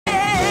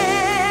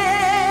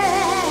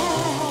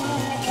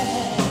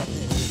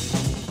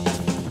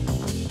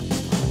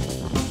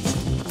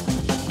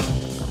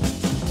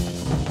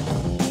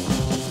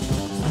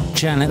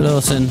Janet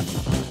Lawson,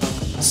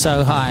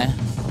 So High.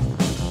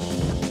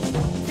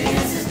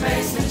 This is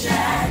Basement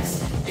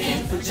Jacks,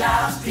 in for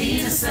Giles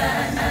Peterson.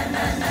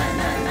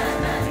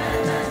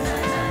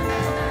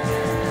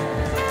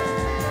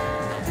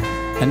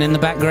 And in the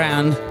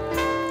background,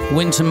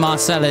 Wynton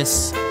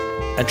Marsalis,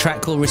 a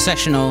track called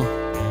Recessional,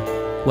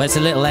 where it's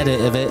a little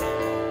edit of it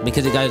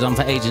because it goes on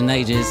for ages and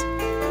ages.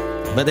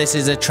 But this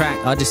is a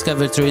track I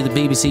discovered through the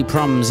BBC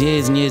Proms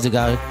years and years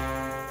ago,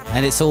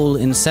 and it's all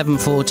in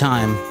 7/4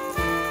 time.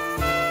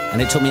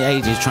 And it took me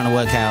ages trying to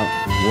work out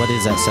what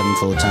is that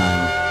 7/4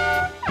 time.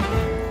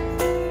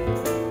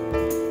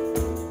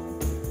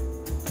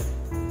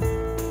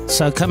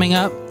 So coming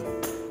up,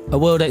 a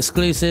world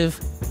exclusive,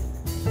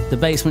 the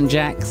Basement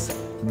Jacks,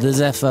 the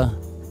Zephyr.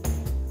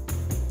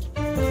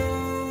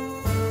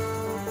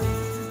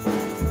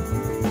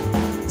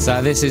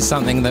 So this is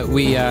something that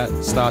we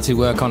started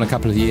work on a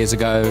couple of years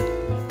ago,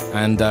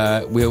 and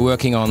we were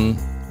working on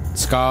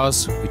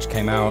Scars, which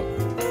came out,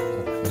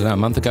 I don't know, a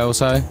month ago or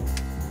so.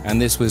 And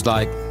this was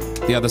like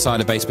the other side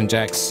of Basement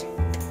Jacks,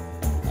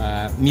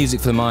 music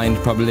for the mind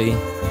probably.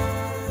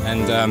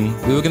 And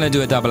we were going to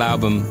do a double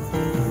album,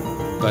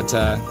 but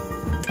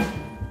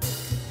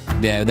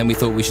yeah, then we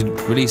thought we should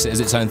release it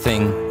as its own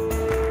thing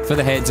for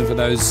the heads and for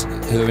those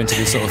who are into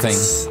this sort of thing.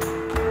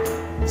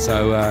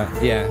 So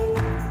yeah,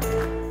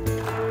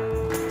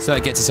 so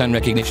it gets its own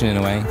recognition in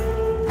a way.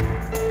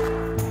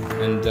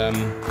 And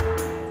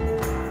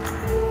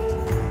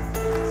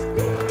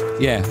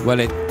yeah, well,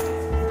 it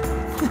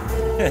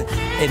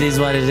It is.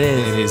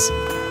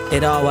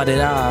 It are what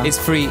it are. It's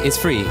free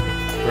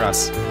for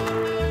us.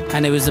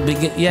 And it was a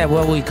big, yeah,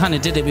 well, we kind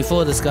of did it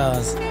before the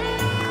Scars.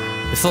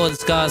 Before the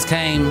Scars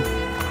came,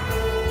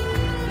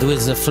 there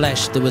was a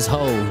flesh that was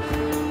whole,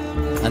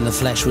 and the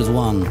flesh was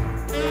one.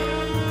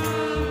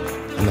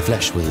 And the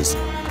flesh was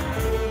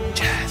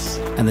jazz.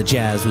 And the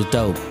jazz was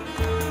dope.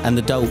 And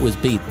the dope was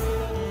beat.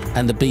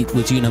 And the beat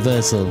was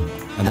universal.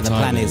 And the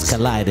planets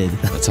collided.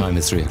 The time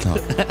is 3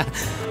 o'clock.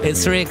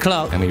 It's 3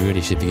 o'clock. And we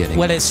really should be getting...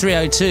 Well, it's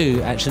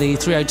 3:02, actually.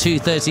 3:02,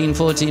 13,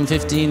 14,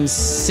 15,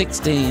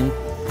 16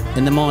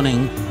 in the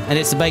morning. And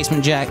it's the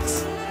Basement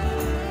Jacks.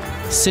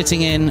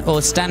 Sitting in,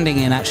 or standing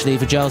in, actually,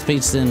 for Giles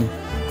Peterson.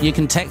 You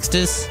can text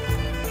us,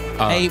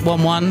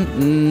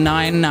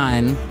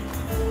 81199.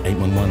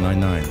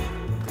 81199.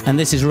 And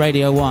this is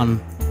Radio 1.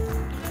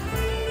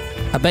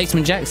 A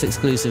Basement Jacks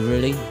exclusive,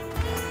 really.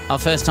 Our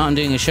first time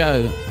doing a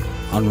show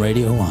on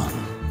Radio 1.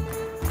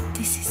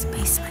 This is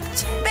Basement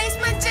Jacks.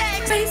 Basement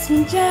Jacks.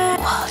 Basement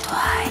Jacks.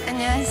 Worldwide.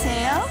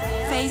 안녕하세요.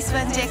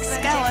 Basement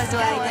Jacks가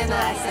월드와이드에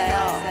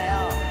나왔어요.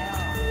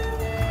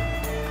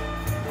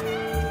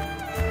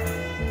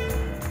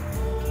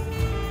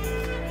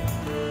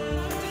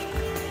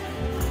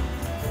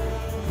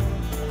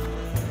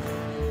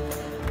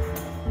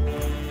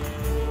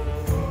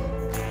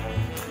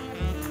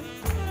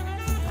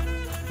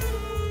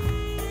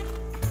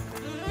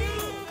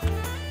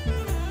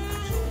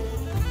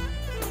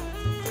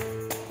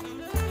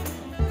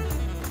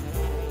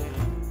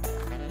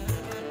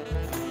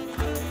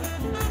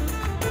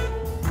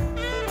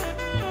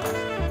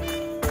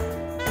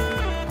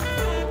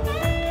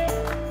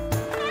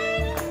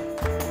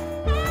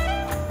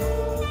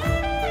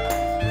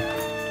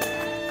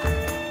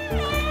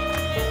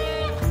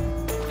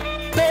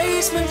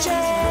 Basement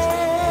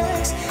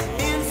Jacks,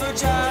 in for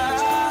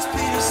Giles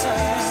Peterson.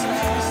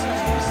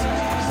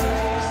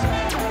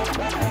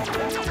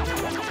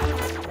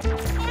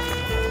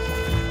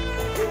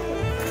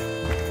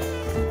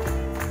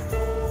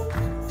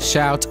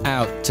 Shout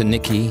out to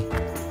Nikki,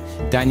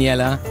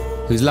 Daniela,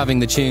 who's loving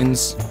the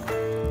tunes,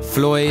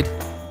 Floyd,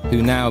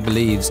 who now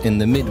believes in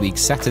the midweek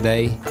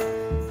Saturday,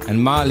 and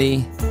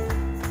Marley,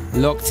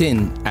 locked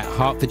in at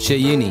Hertfordshire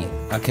Uni.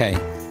 Okay.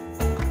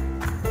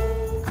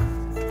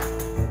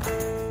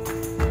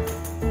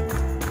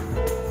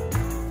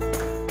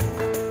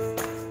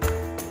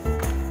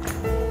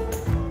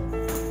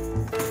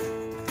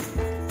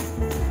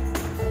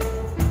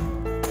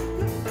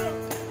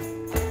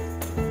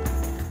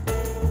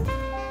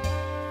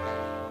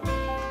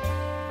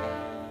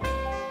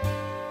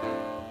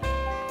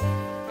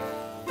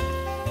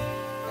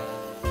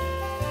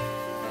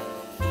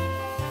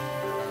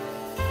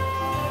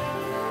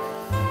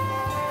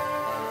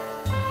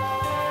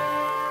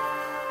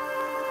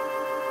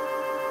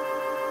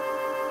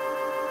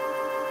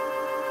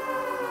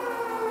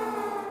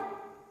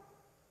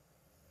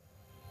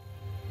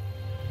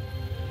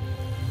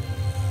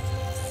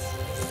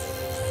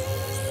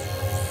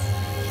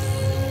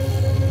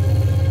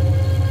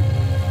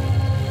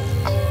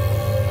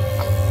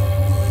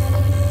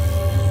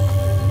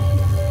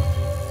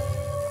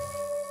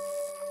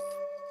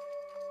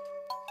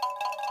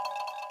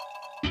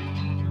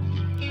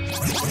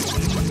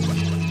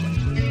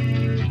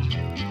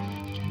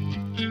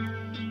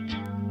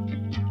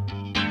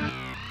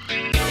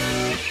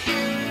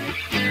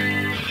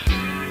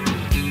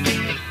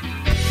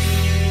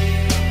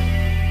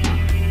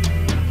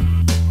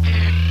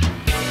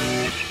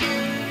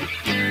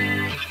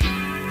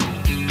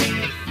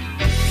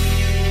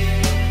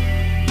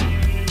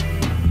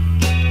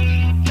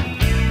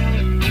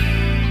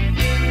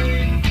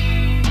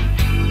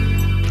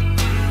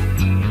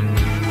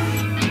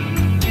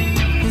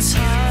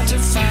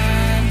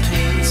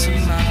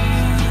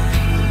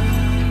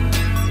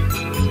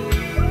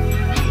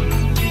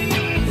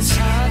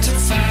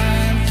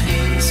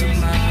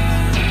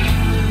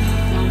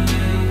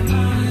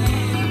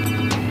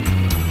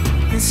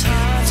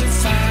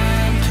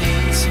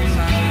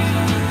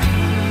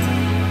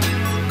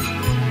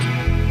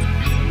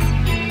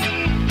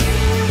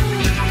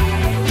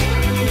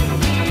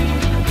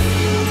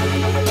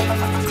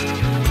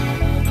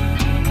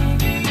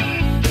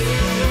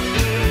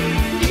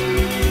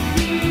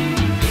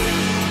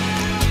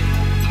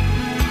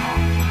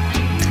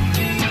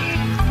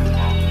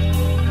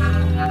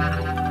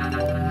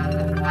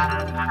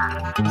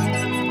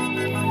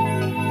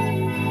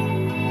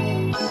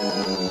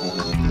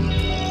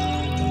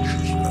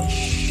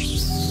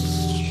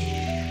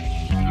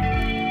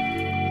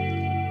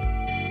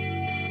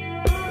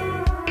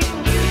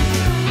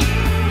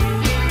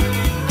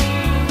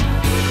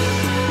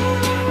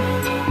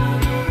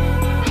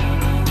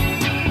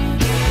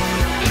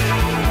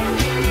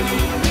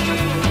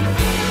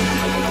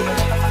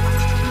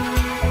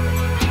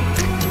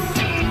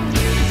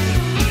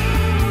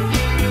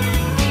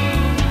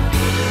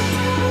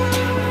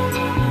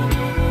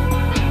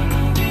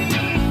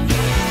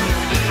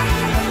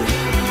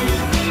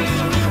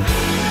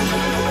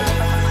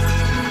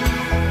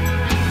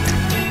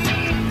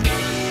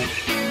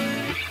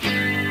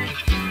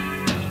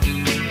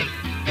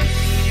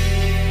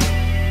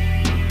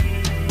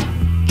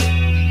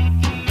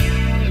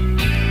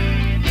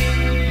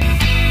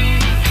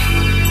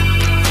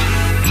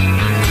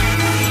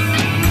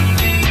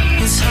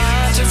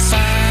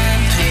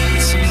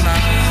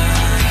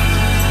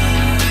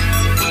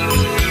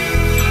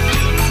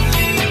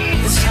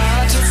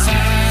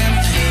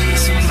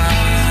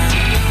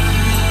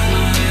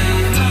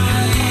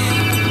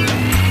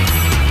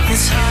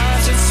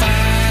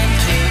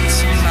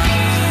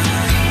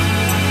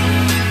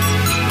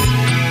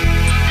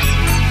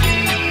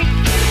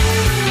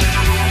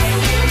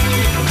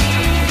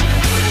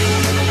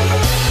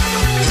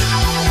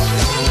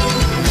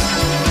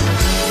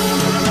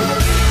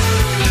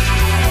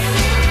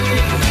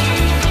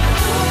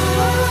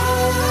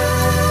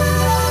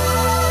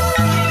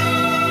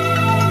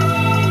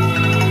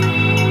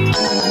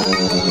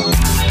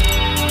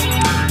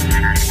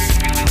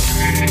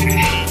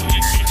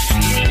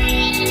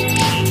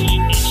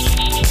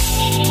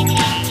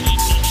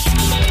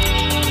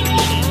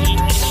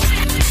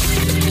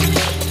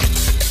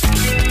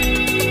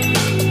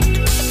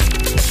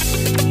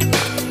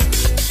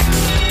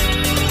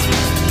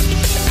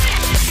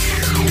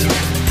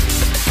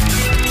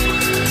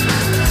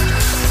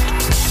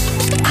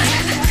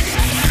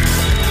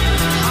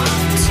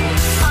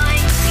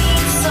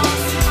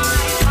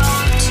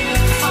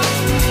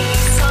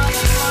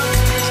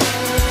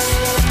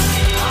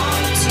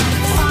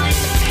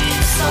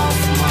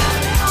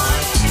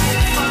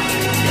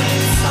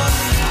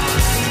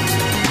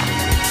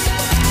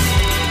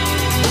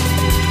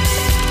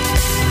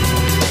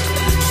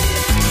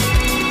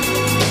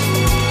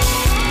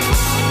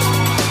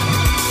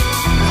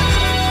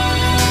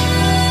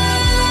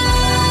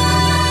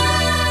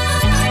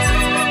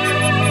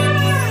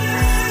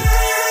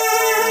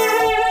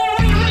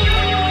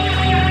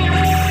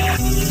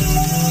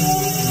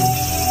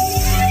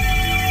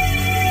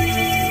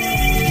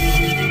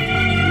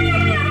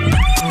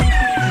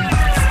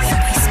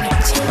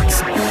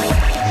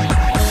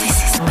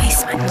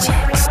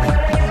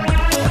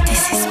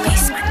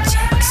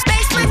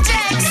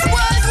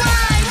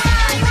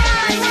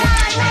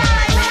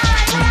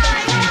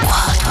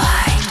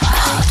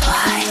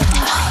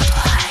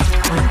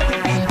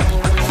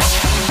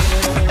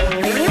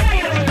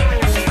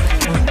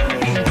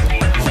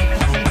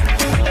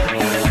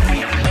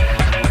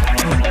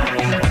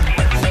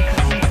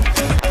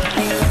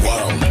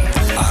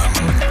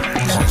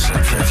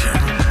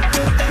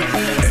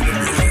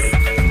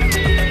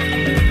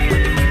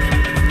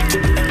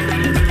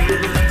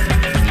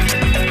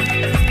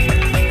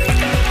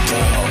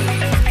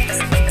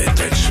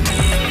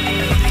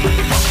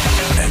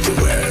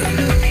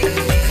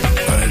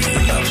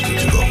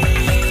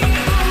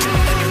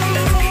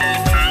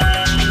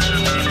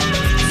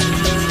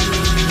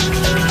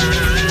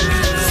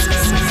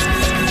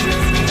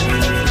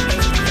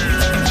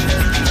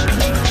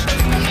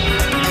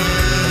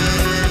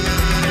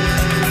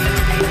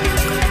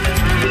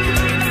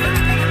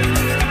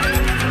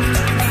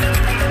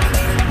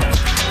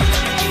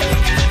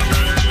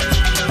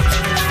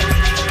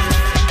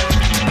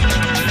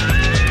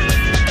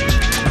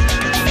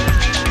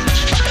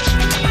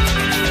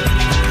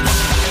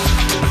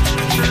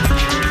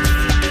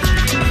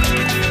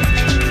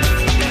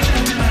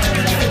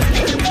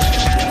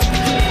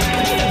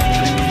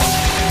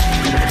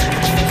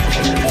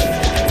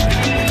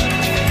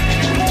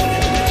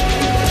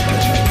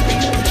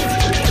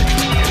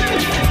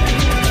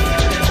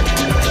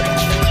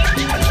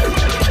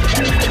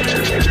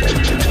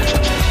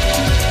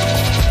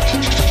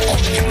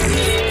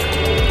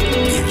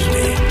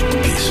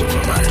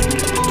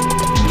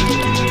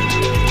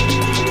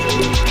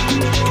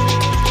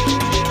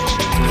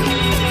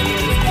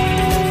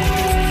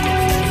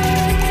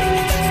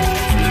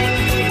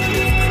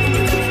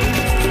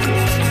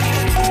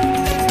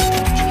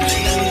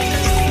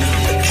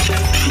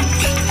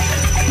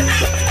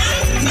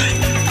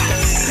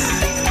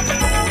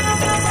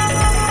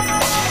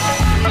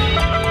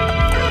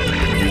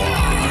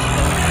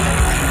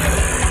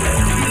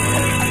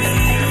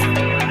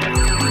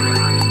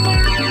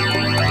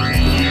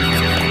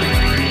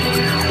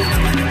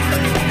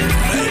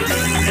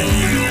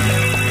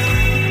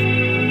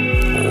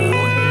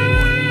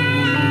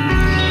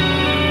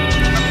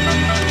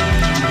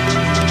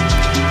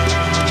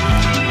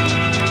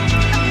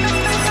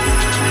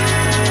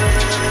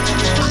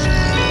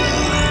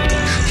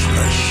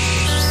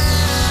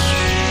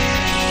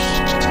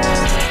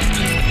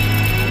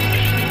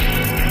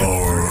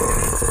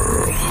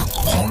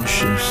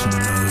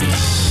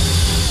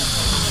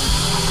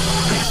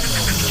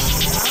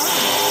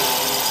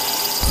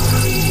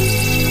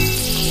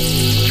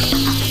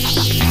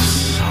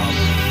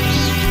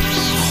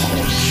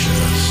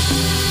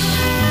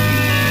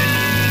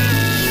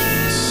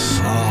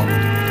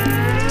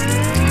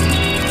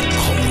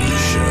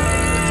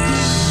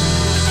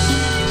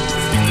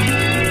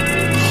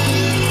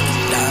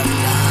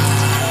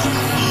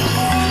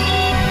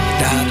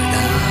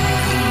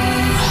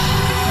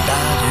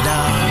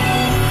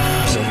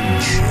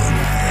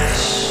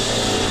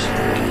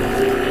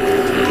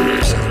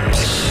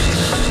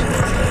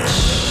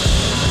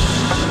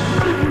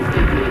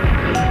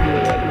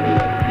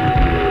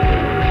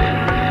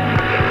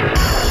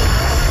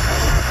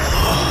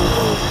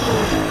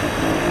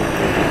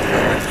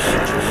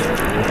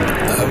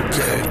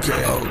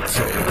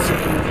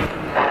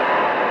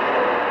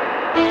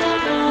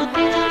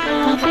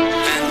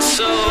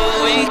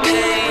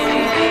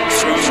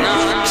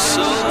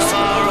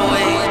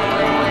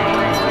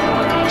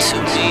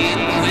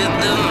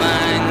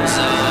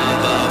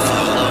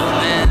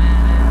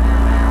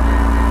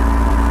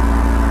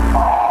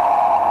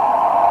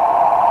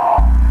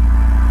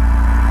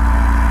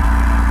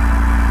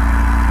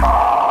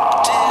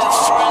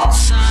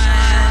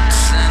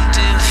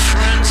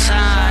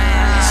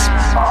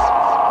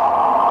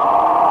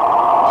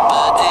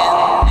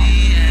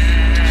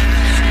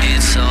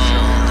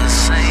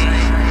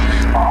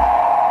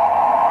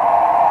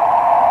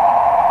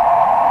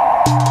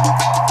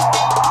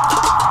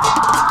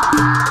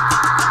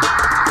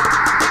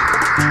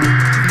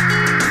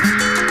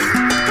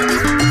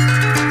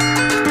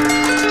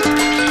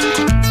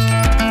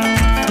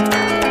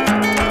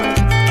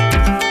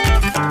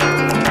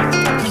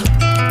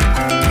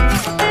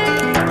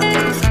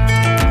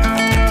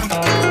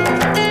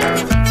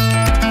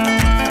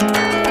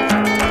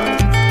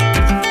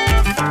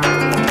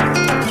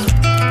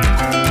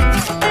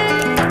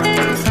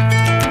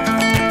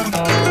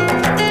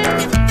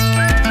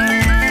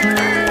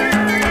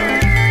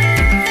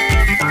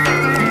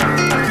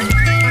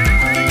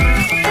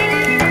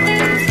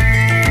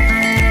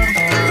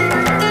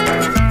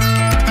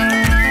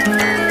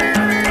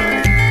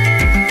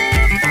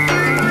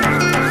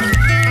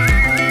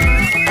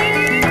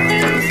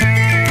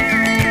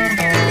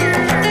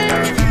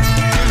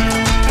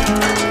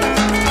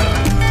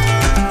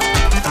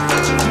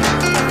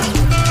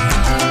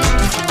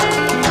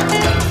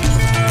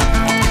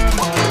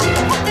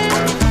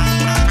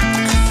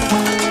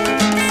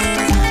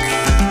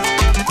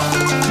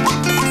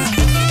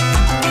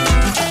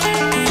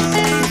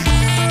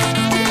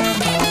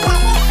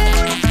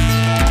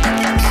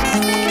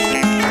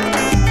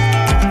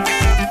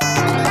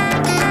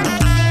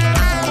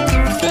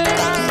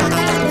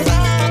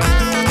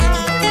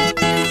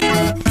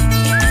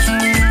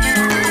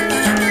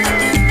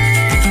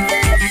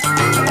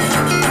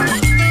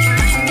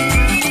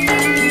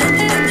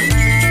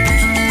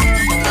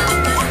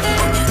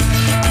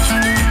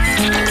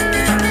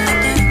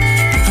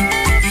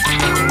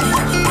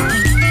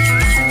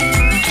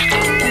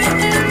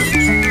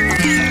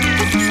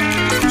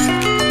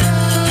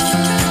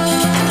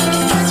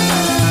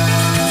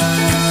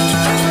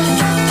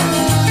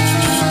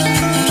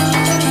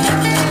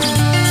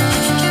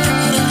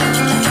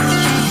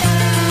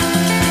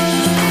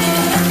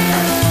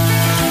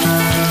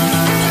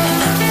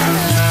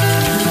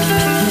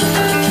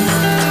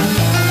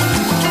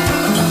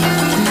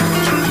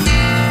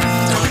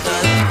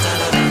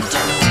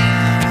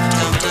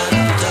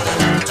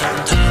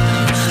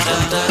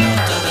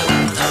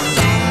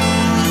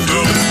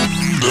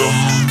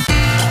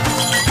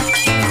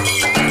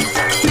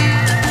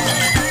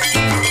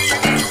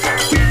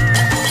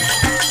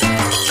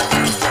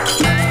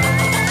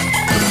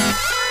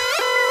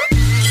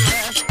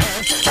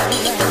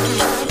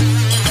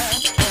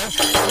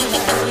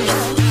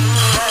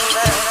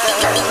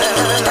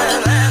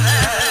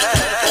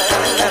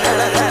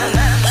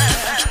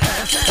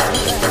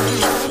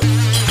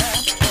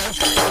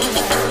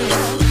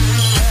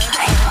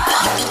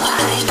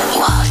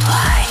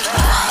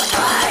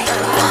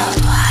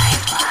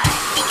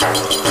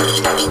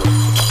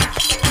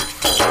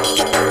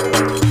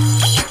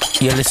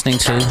 listening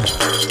to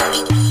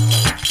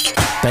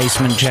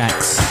Basement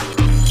Jaxx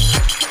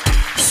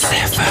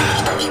Zephyr.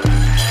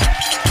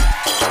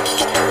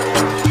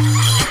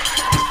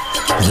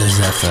 The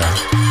Zephyr.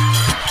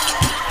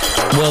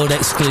 World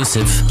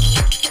exclusive.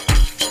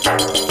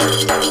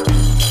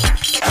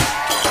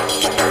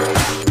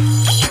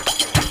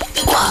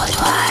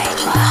 Worldwide.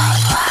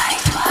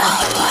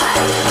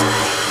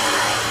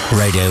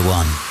 Radio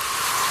 1.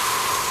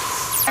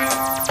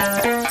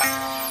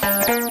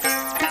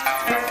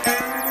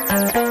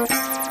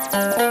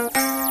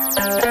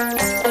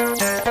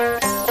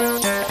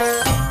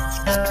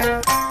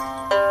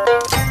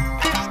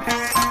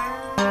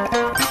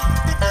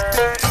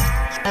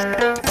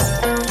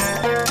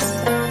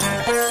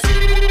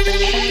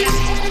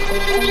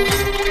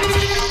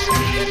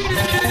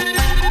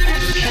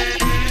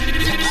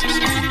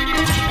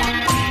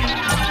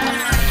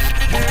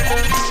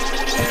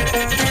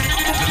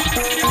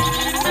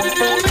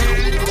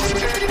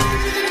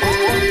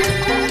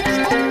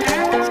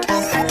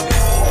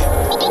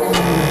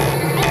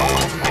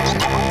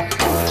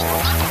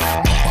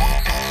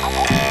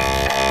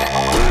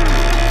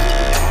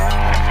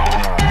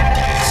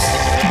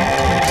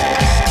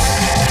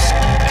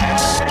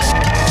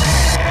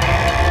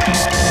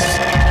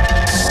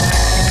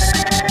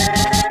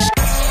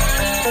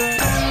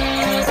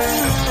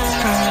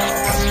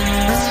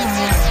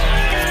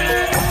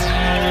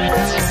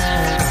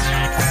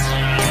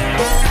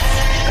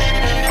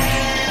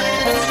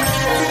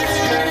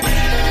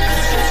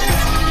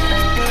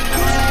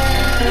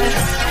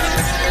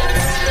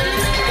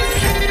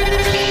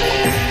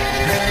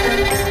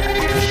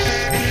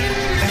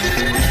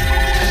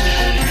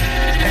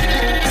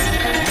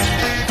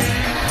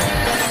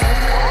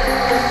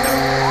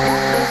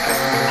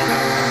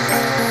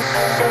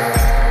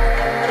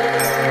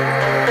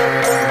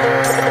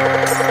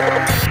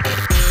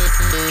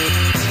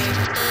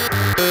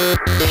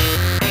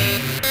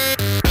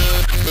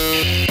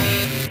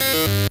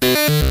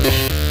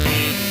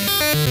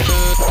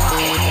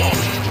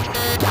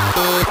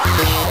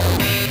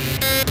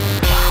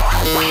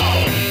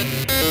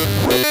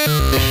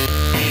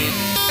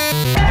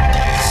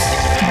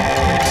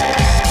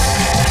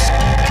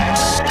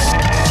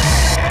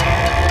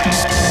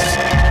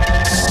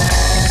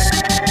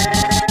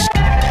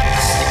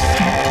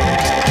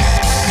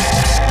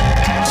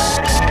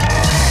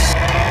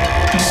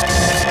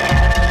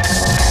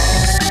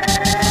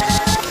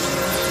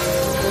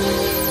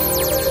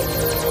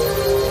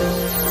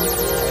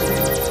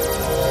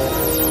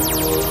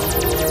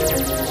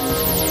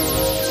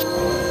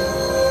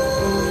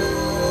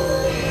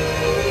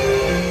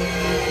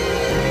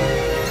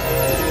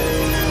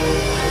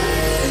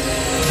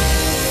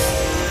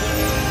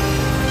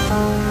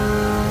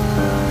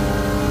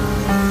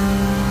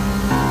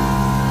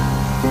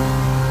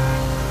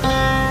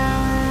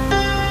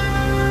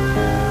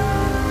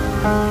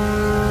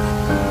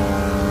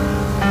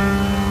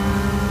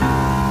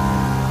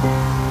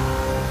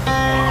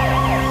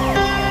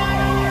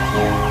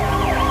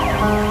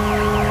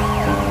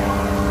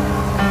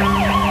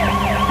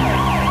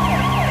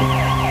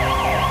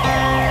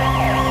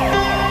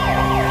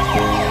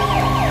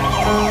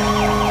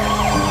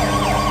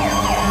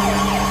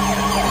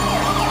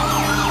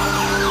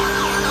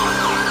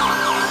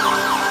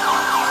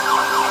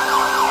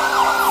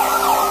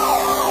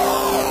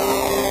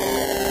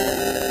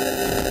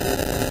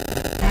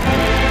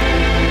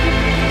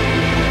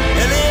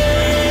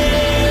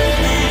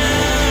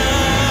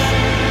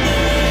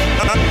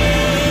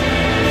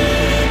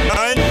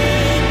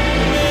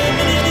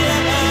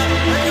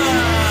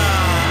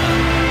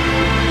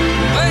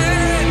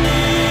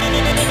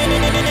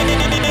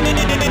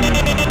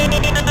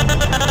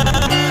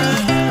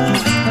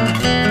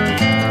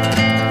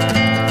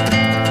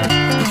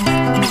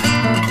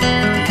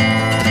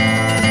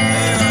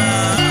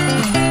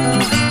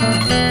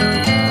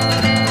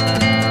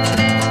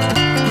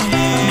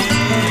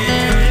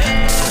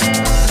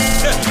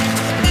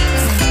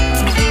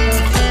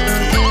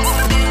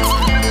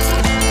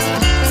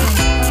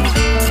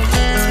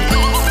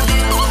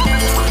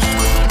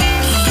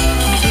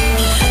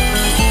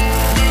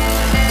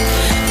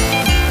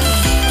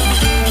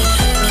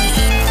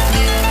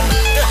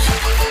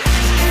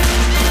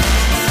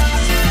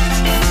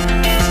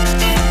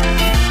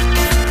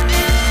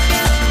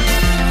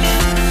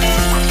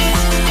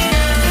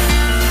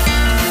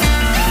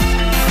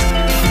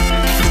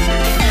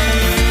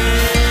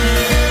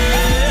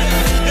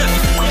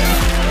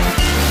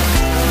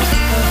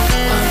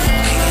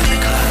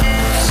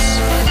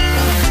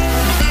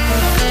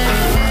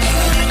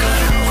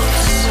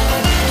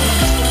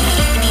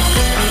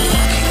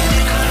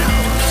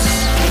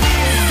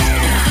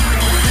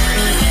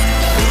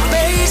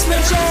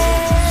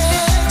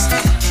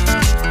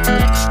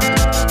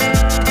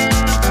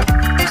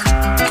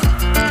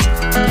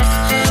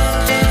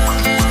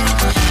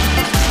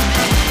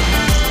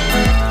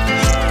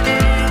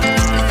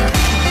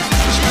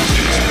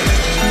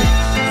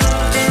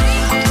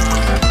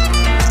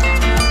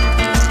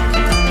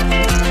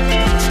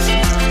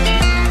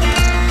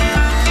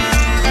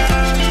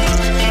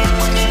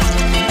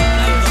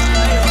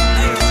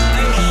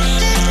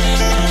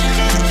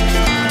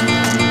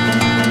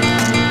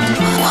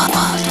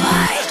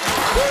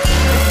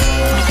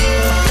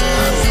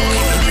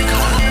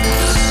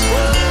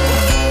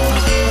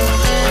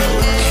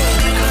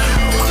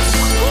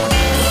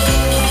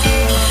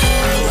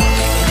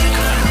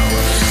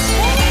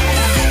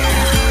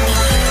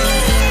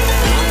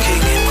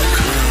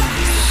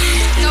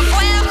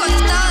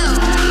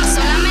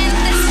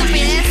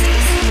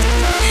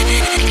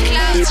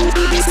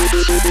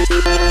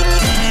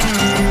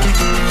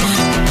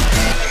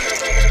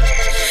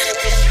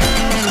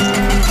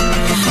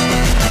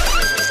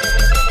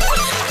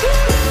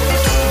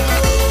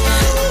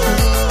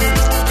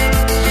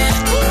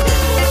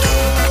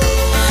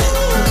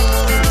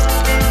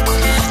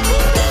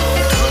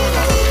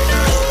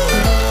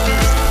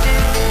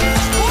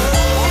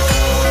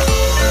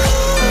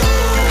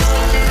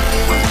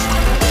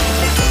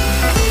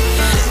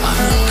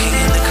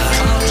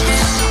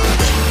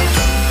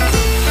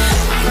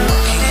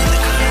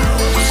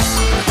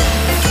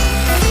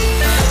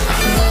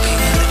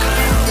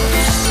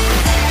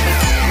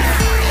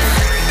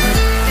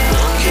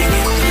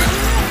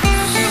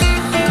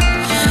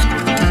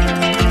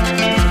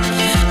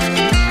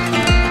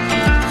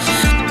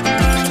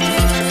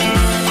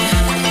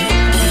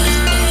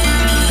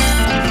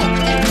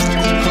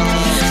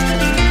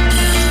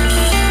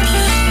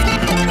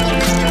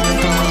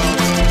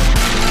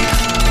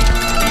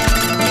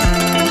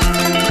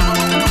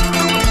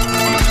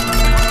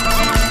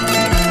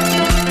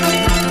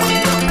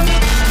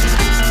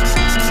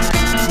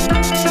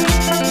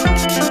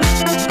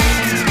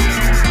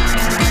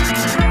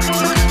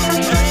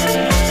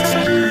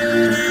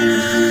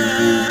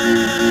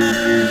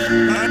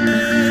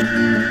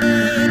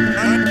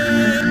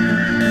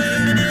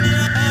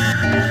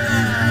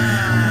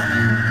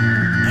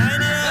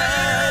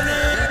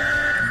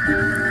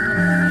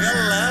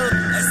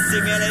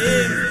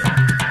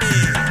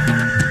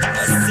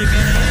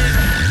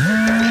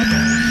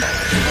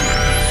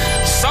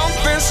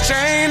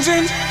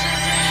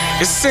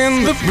 It's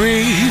in the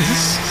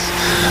breeze.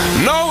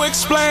 No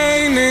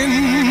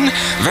explaining,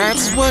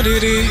 that's what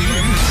it is.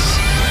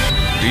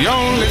 The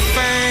only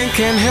thing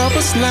can help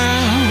us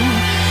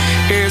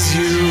now is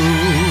you.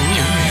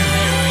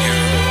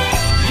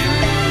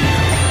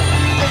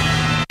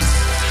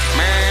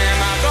 Man,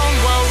 I don't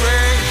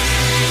worry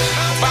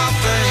about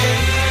the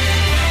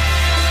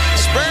hate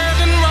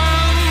spreading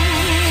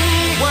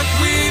around what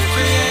we've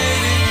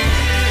created.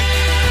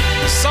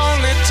 It's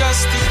only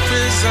just the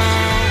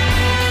prison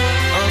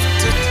of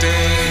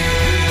today.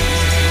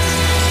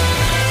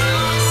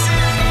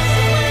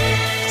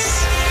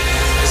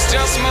 It's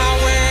just my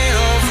way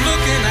of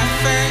looking at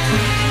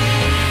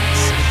things.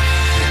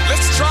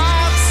 Let's try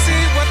to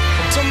see what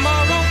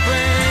tomorrow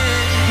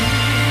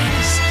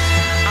brings.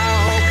 I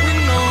hope we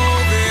know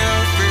the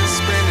earth is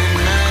spinning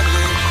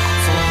madly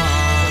for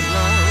our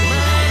love.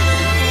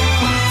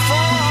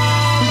 For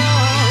our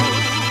love.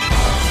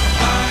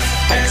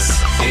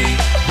 R-I-S-E-R-I-S-E.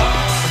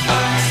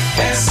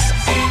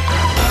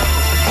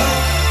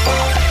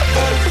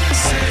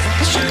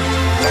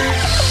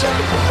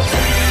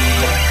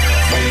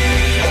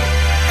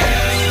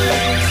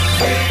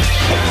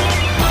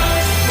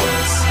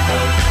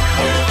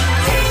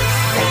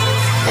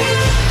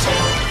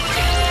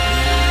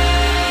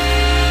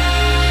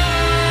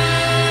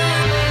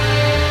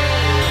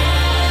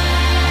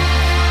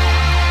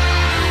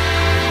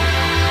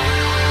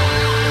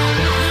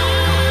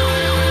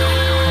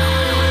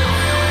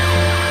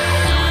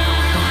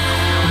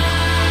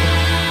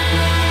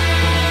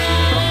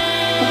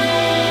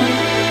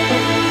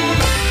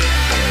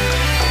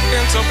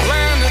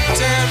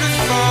 Interplanetary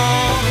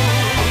fall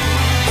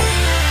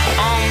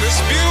on this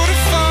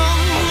beautiful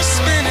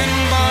spinning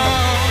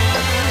ball.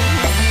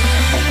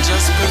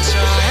 Just put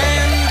your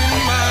hand in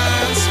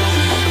mine so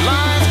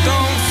life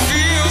don't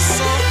feel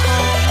so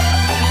cold.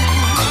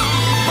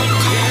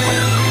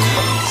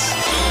 Yes.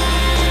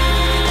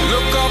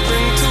 Look up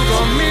into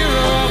the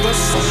mirror of the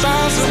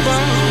stars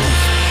above,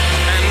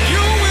 and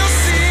you will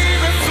see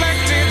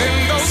reflected in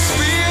those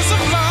spheres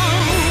of love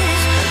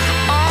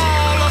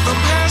all of the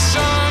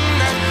passion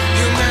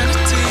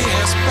humanity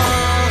has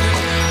brought it,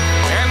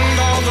 and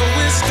all the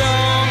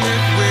wisdom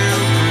it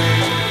will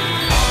bring.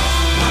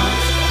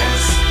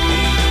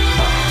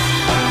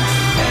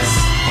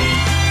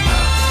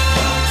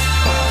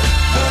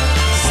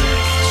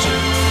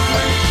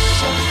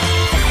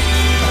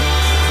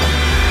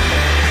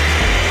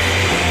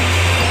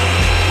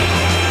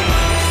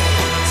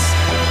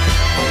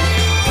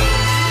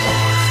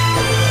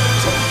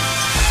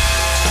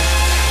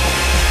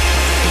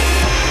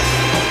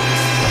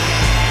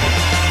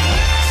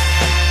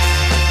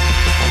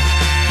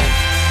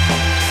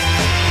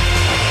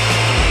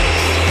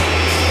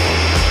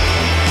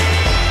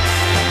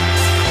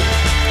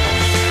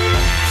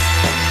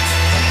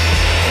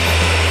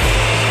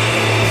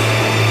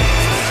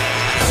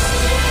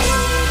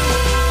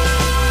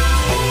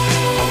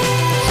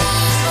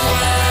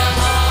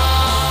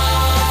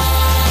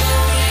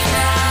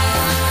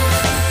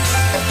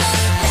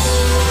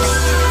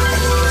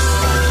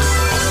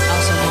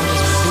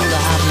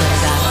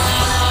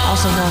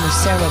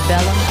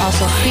 Cerebellum,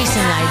 also Peace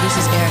and Light, this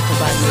is Erykah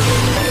Badu.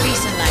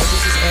 Peace and Light,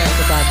 this is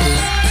Erykah Badu.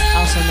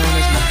 Also known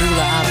as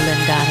medulla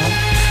oblongata,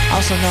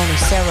 also known as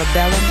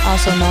cerebellum,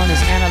 also known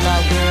as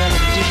analog girl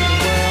and digital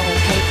world,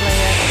 okay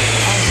player,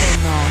 also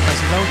known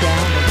as low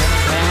down, the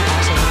ground,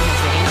 also known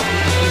as the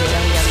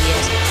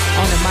LES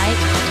on the mic,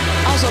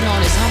 also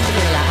known as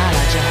Alhamdulillah,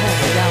 Allah,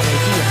 Jehovah, Yahweh,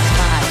 Diaz,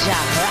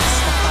 Mahajah,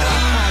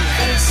 Rastafari.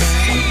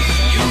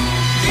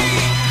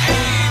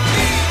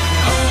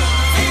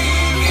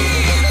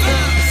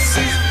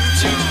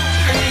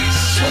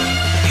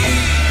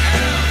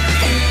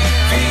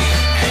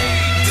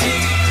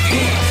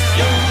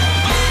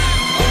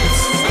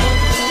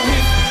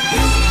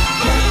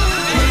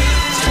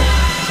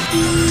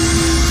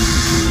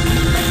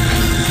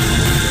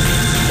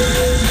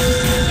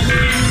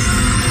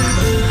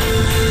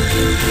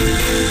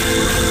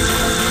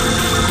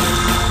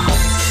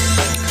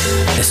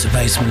 It's the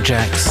Basement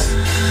Jacks,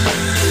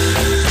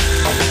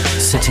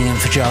 sitting in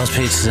for Giles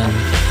Peterson,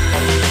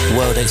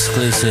 world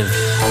exclusive,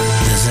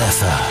 The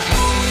Zephyr.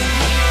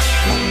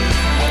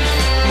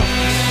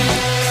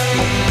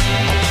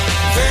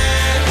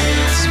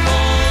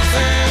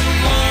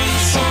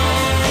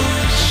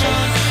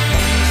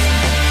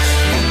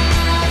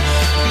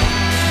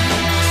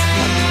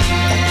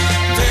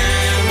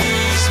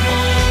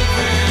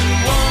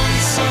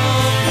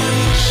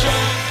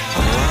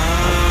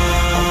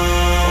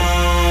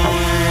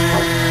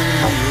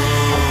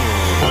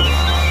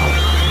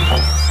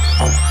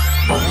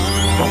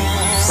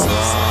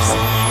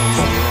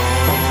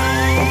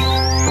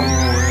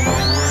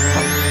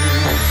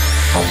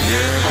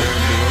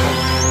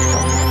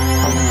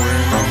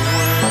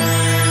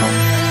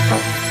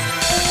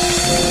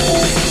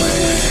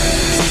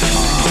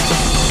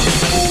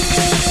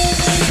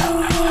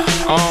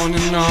 On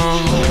and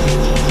on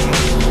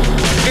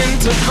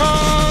into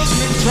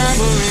cosmic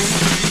traveling.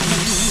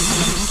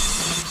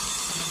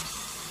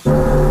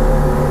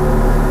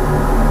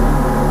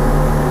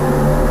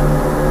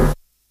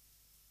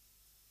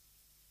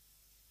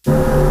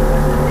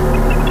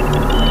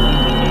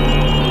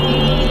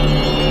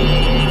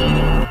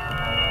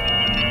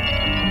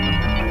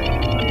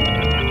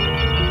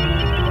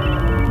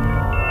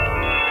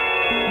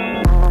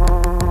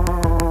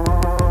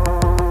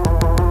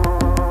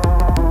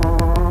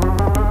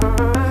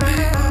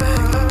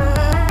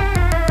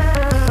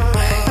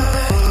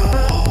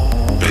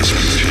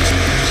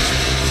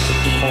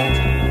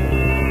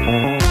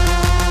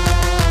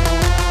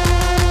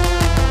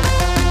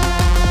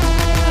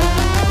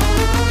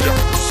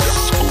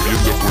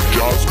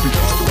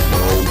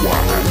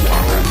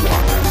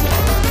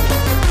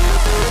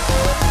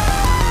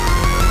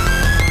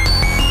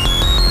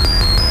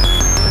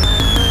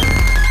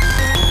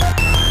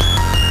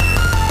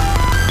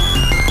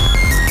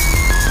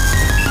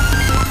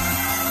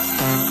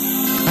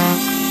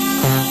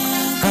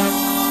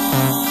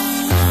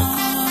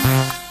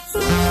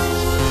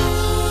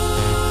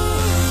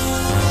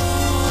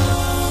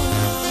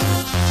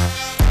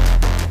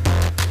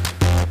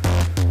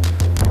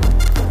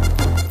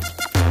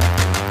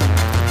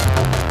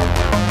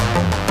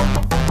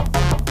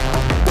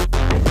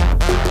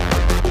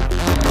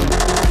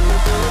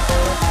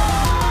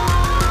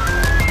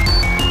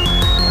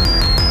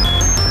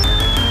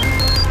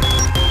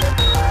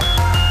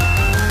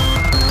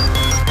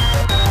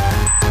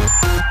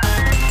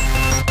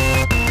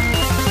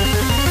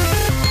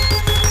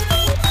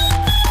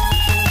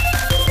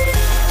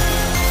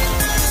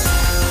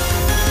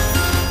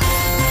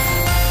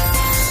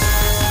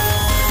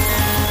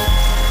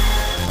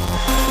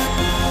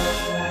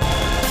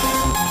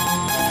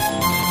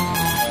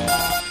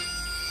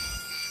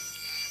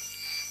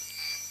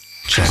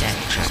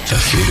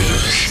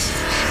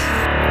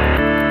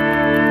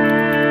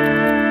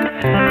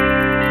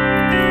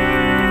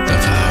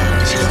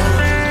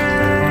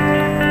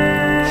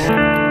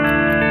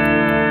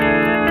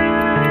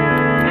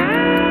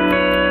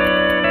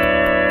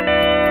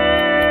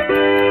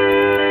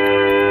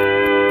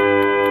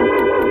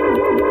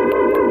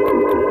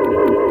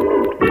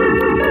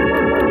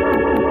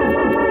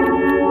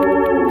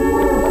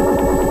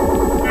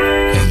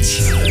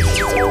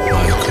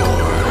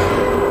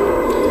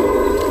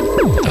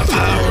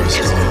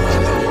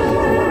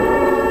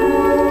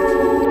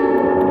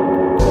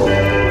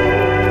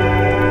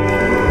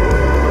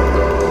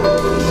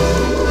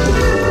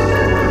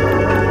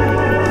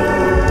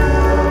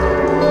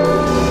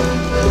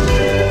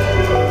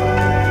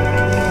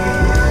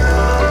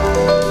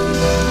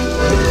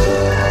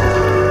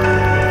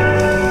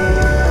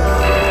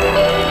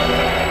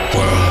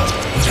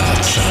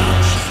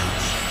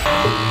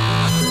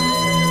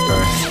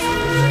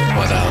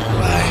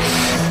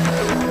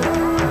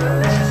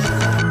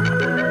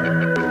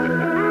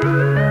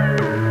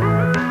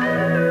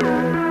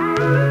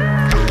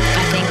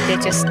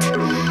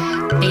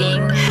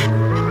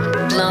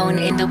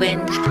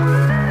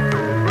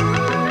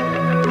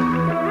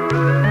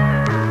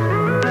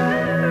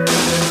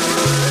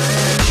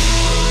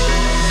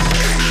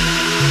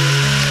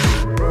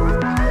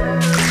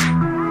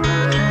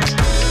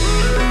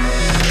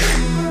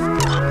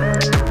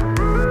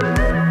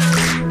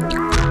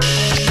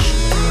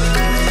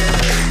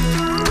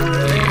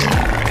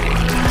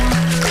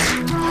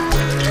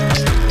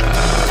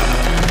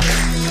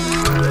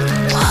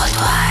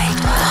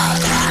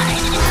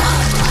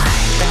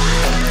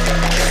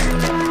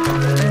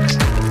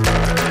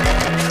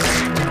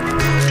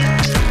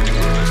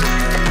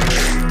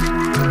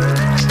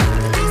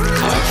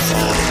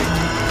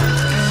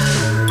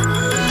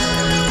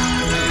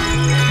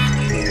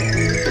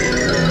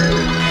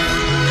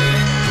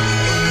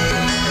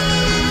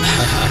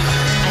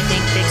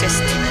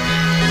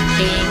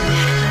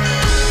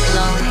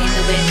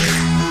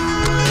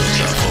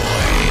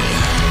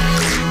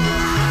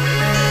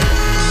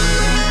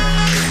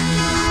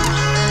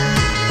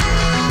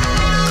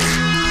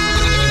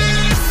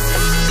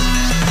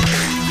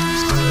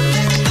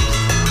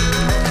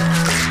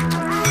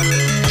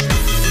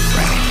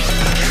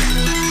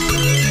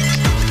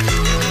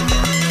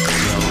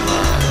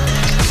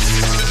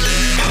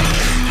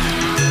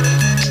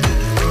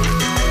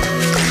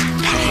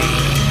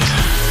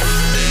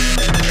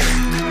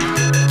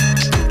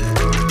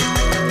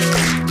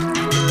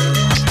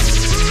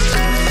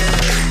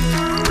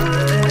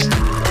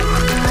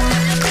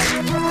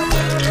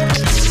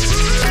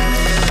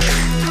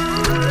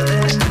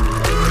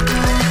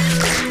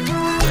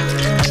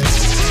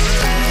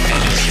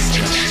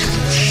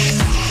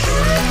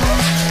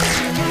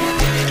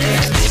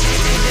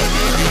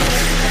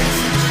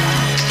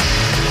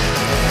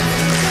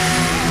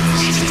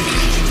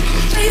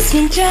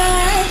 Basement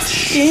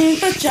jazz in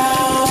the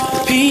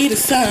job,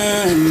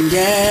 Peterson,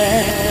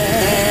 yeah.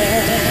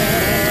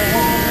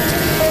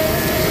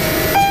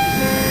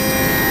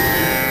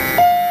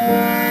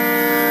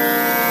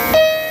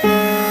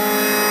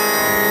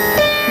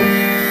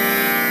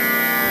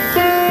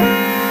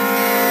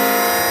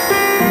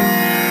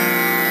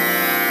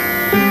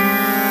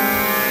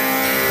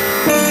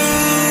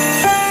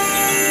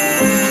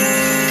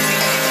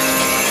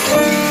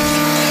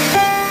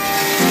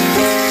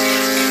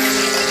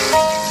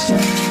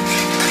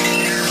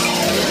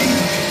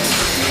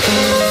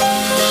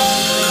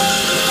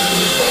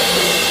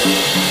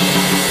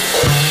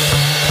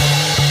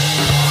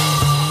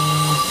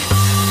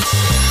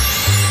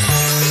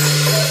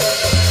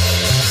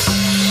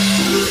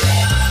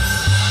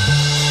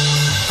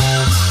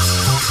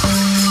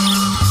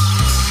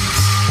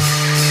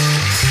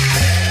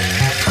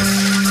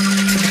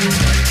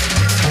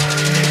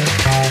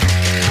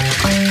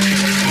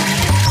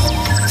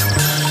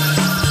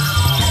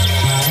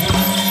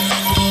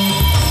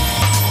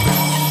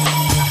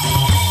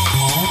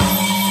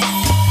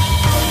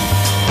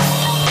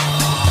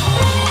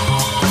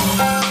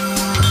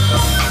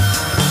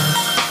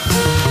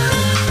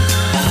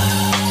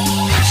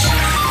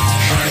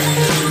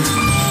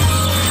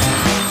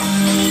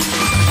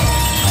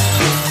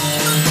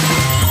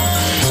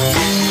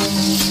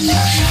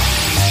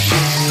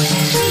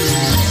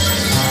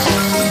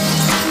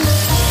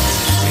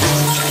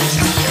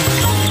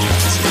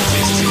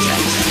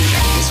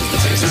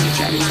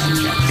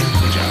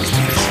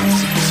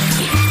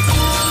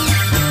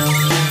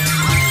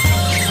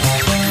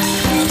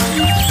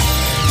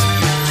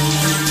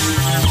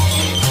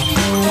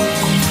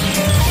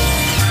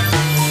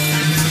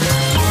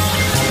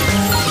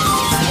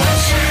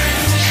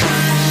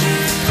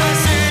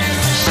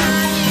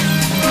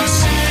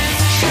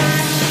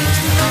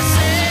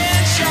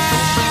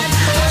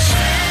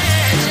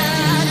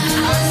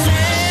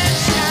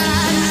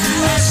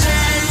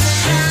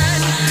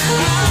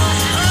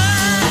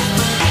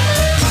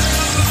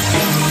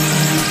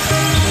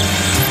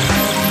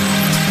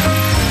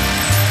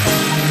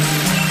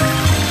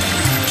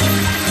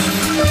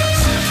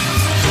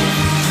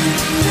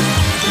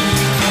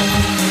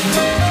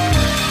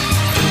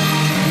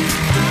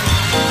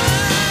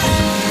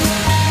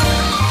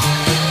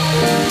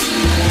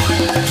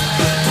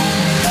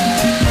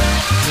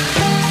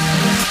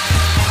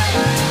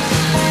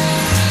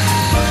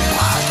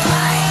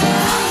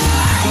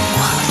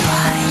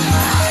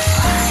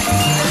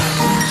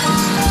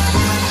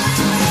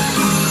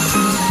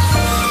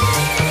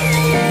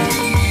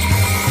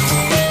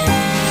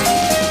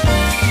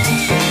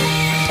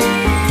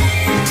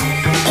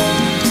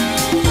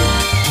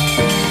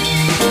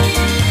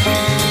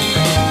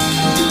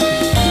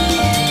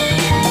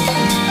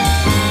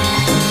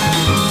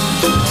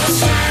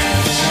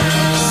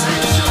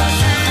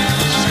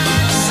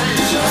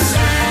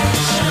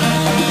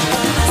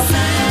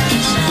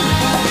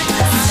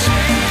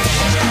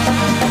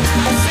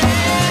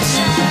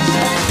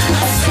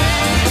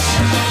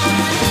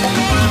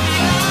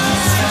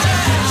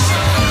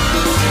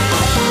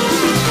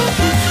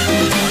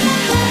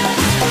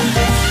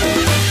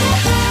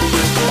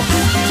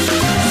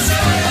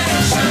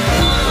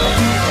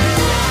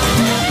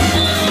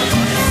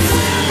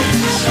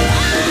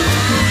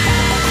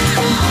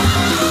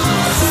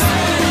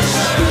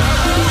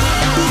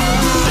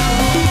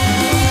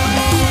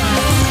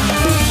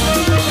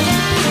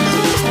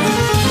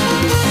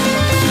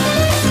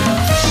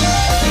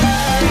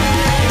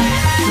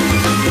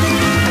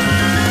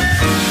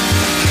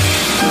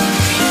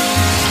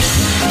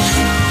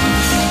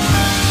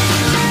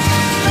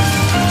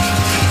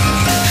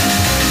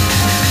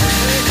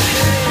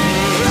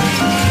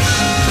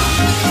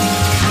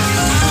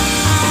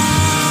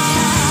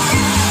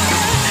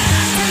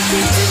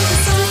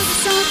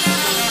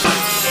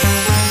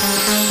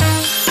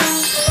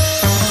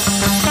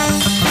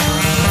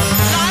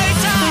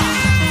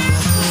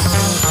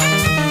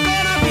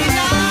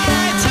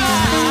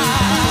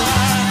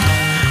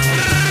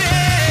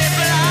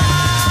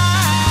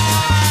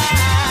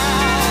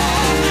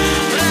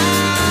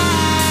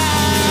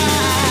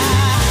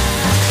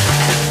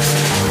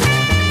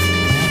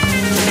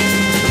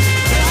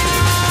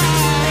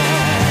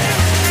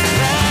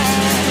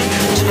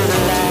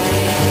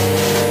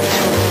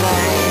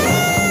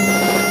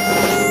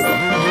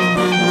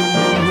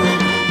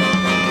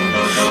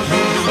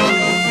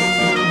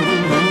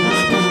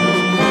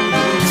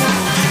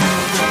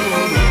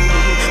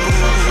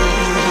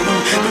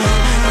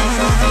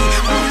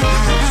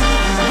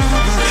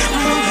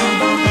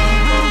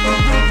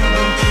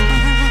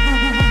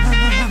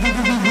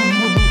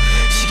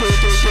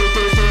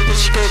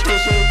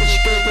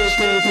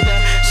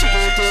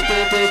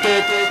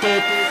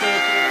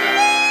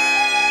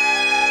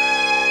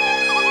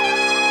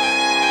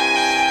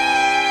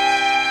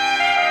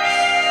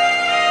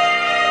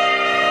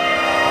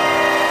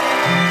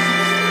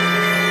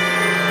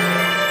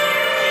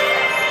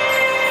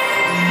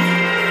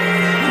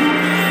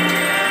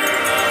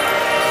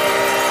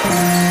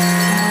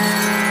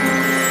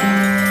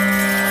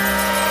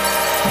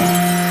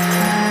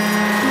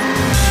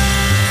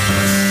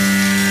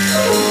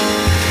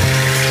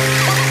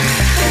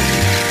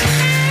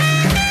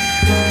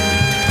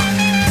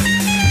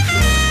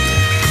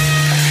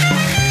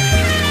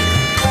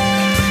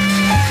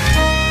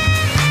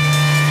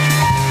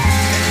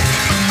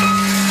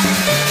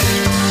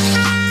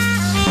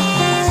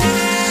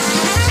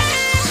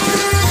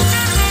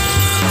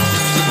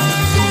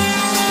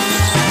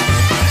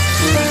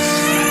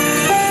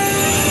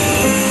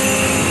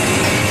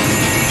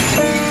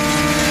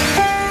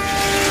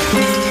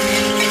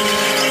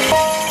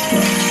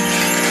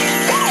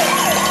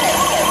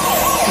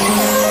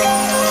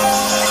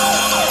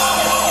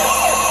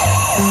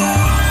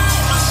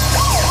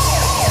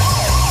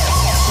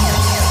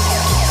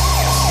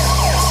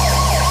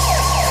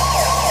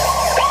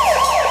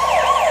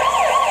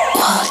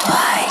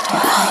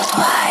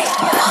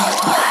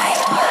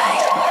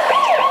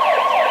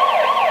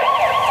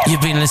 You've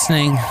been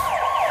listening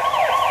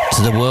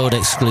to the world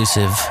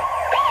exclusive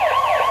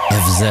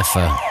of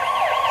Zephyr.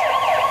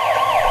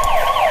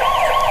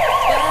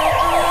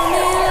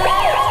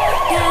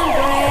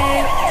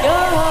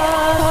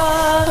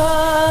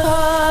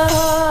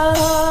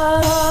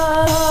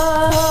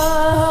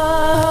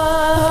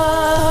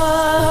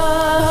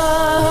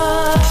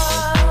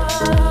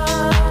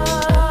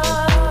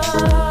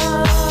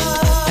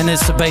 And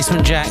it's the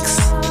Basement Jacks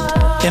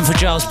in for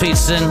Giles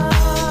Peterson.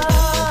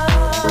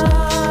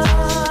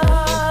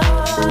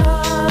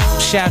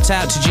 Shout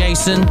out to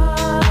Jason,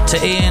 to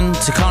Ian,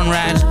 to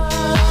Conrad,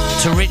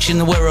 to Rich in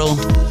the Wirral,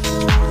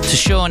 to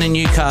Sean in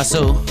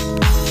Newcastle,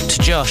 to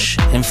Josh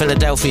in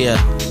Philadelphia,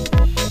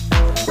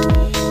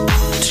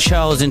 to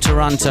Charles in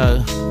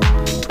Toronto.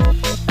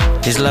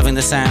 He's loving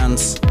the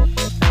sounds.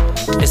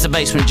 It's the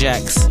Basement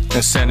Jacks.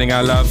 And sending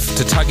our love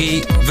to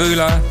Tuggy,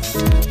 Vula,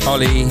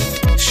 Ollie,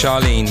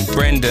 Charlene,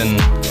 Brendan,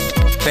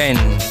 Ben,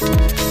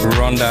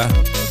 Rhonda,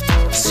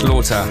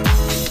 Slaughter.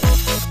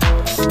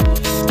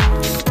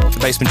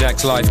 Basement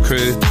Jacks live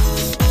crew.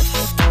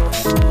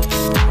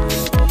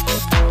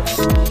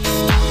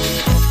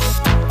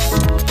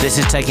 This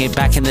is taking it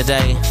back in the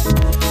day.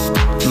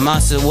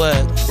 Master of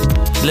Work,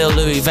 Lil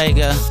Louis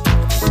Vega,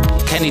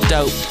 Kenny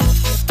Dope.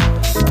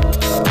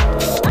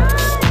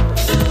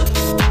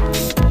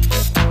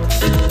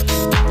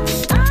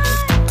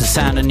 The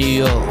sound of New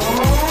York.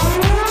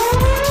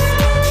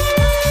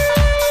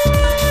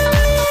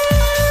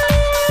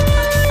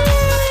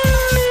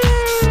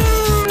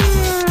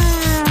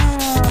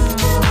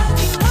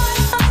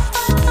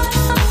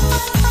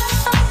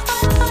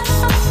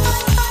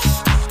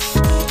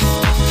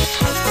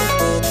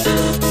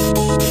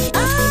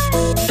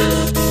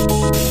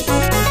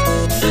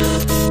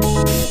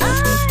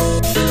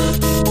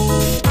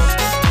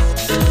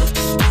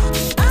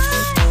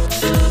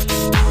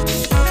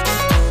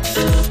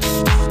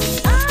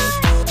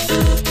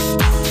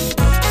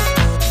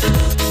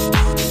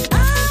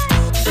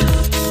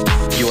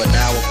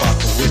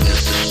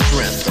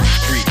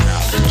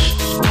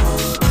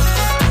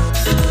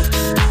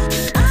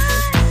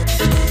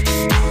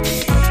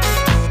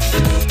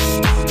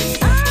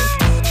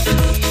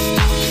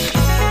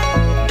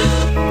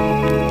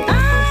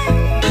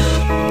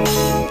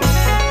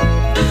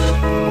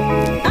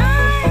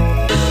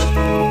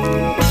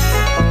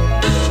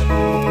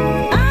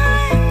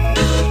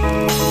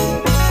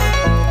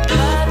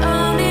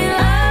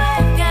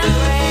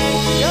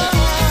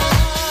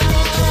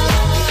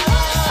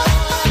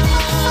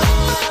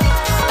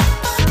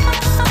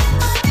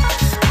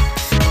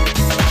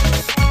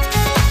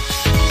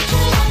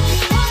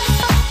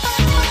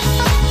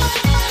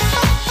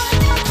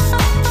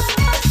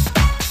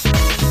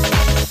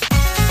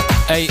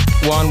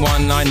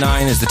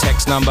 Is the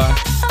text number.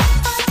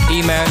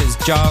 Email is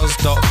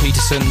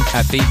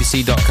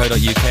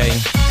giles.peterson@bbc.co.uk.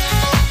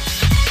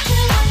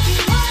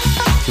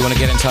 If you want to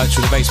get in touch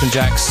with the Basement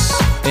Jacks,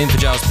 in for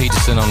Giles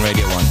Peterson on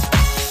Radio 1.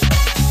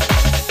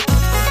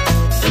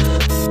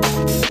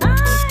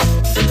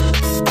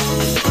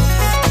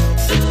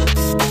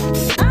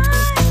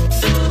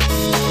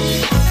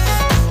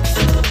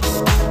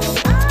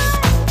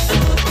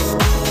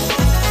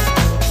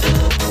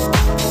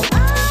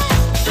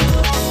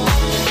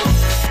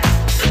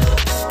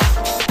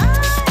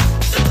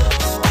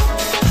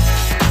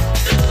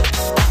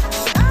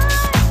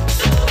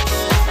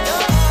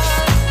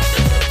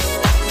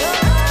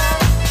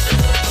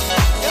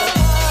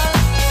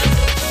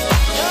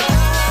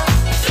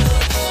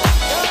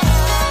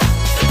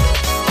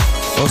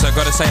 Also,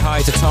 got to say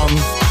hi to Tom,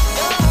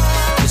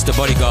 Mr.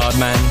 Bodyguard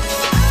Man.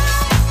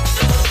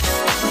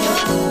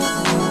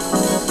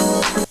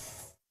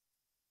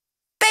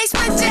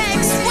 Basement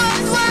Jacks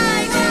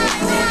worldwide.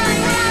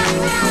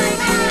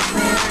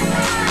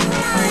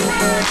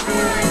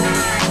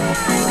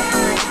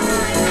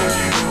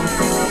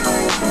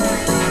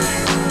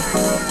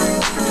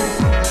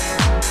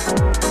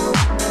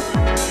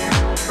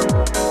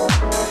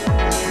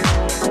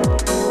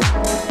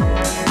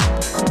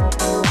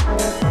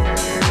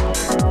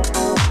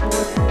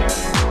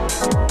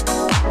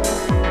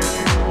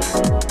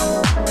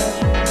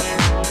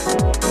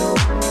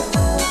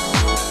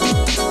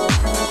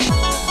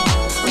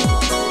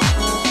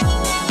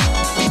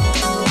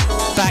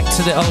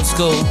 To the old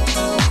school.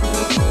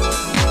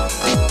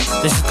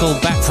 This is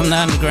called Back from the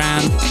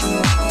Underground.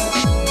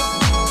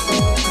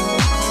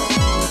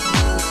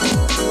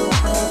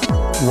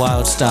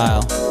 Wild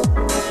style.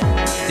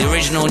 The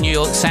original New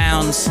York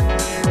sounds.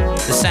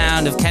 The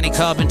sound of Kenny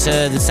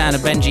Carpenter, the sound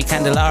of Benji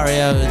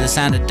Candelario, the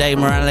sound of Dave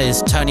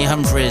Morales, Tony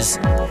Humphries.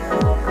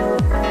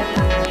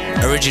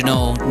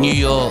 Original New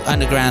York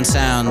underground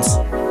sounds.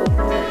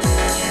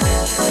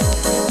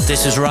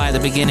 This was right at the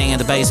beginning of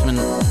the Basement.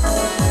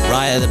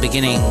 Right at the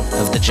beginning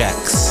of the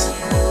Jacks.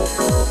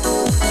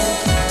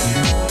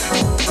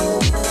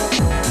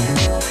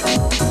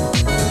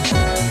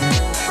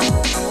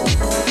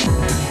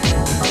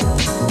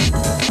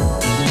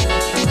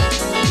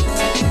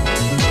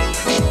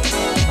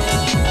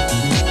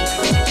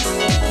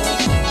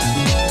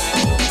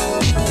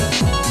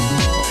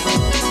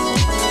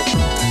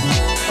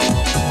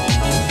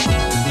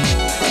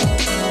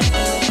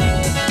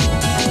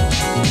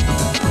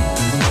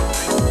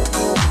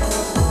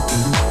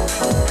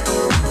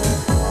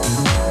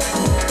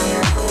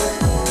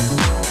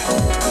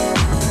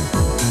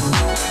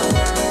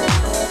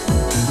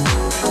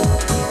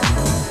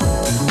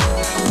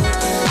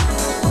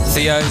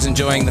 Theo's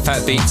enjoying the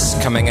fat beats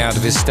coming out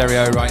of his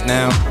stereo right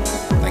now.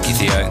 Thank you,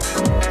 Theo.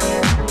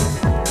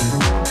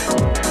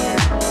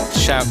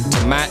 Shout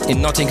to Matt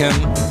in Nottingham.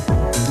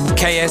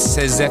 KS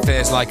says Zephyr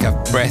is like a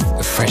breath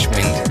of fresh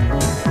wind.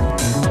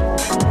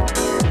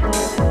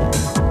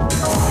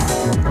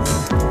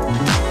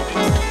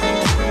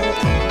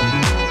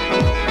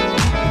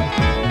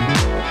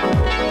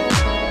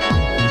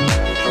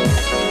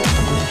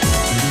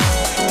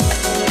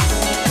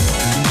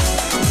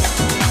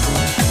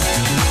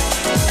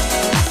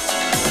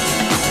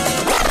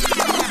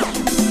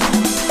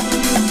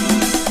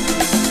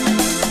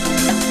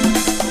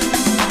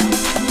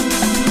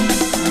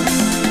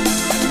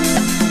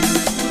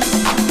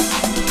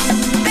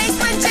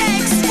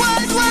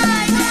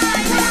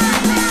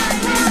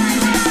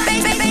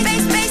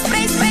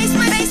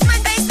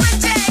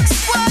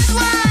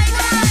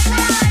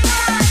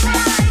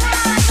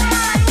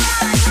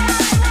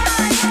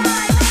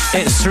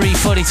 It's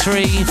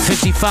 3:43,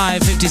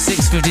 55,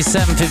 56,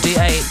 57,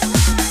 58.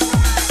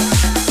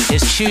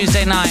 It's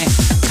Tuesday night,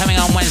 coming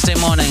on Wednesday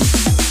morning.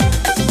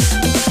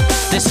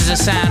 This is the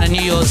sound of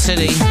New York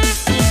City.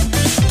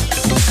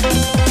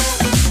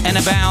 In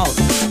about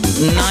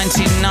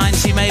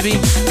 1990 maybe.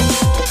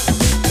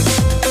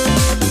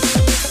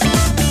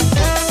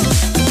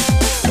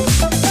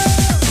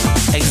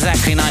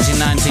 Exactly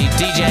 1990.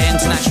 DJ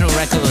International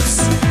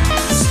Records.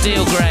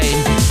 Steel Grey.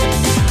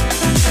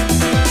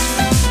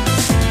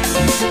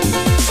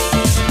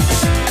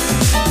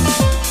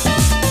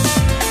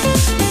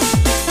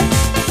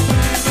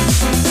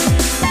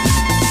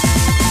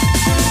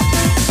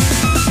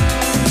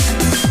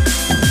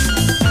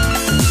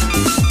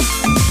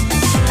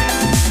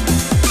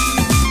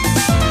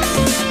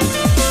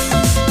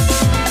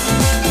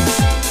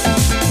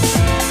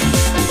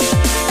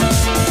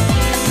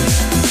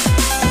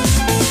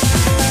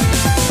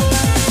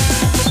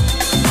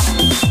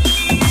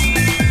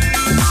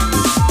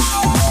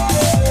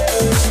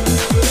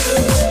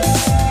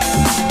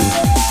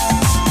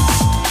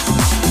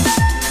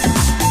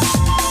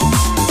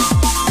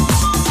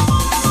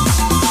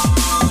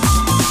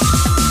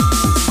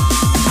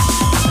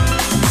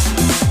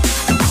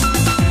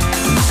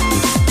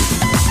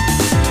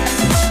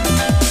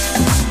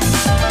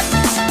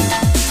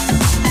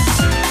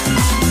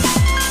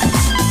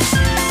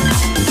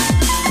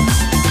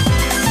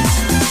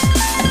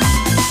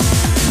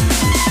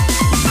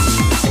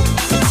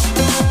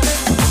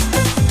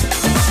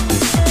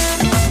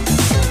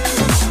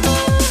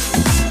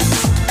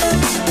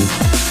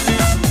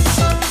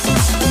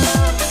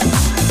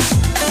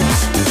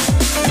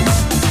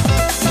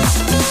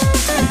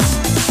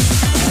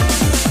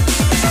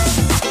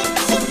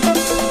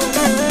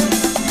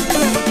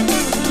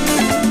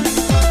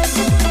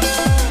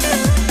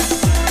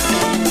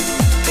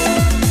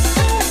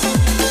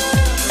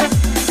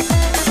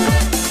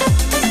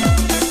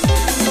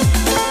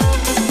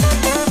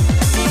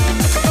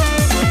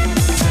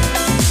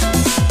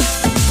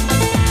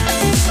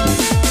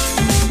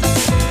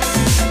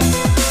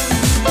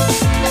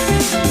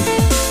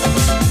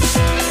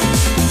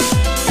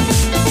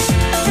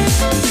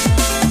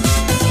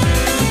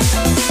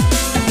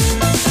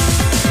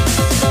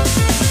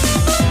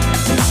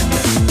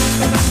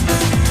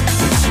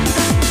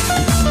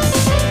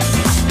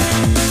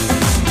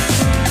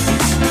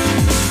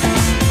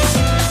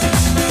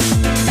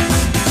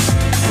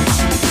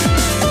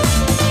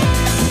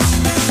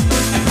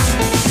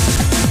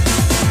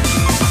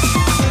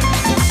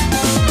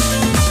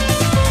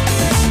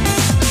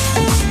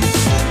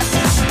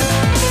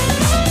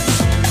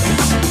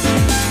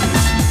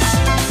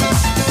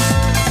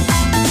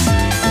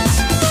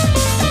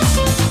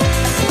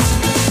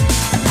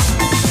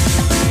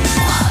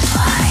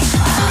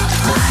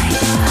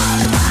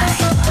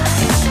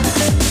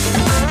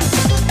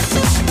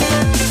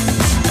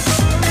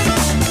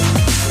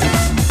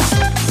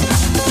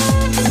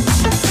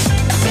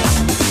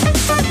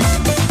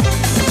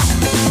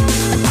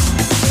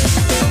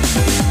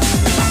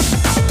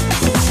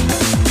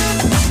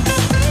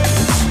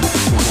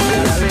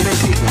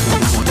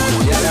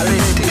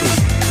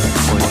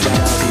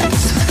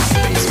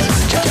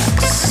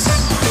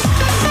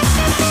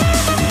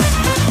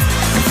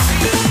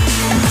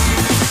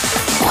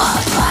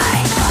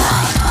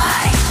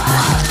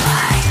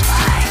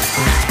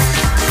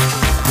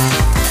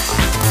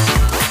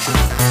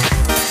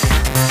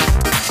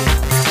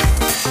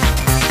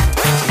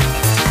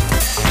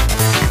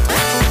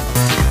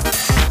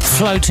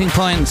 Floating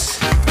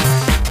Points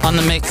on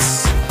the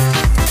mix.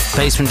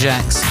 Basement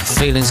Jacks,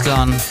 Feelings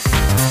Gone.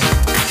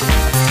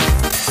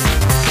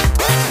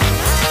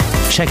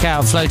 Check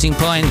out Floating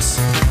Points.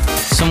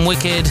 Some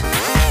wicked,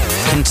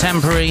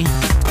 contemporary,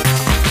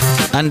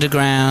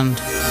 underground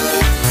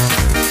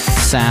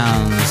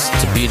sounds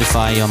to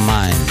beautify your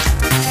mind.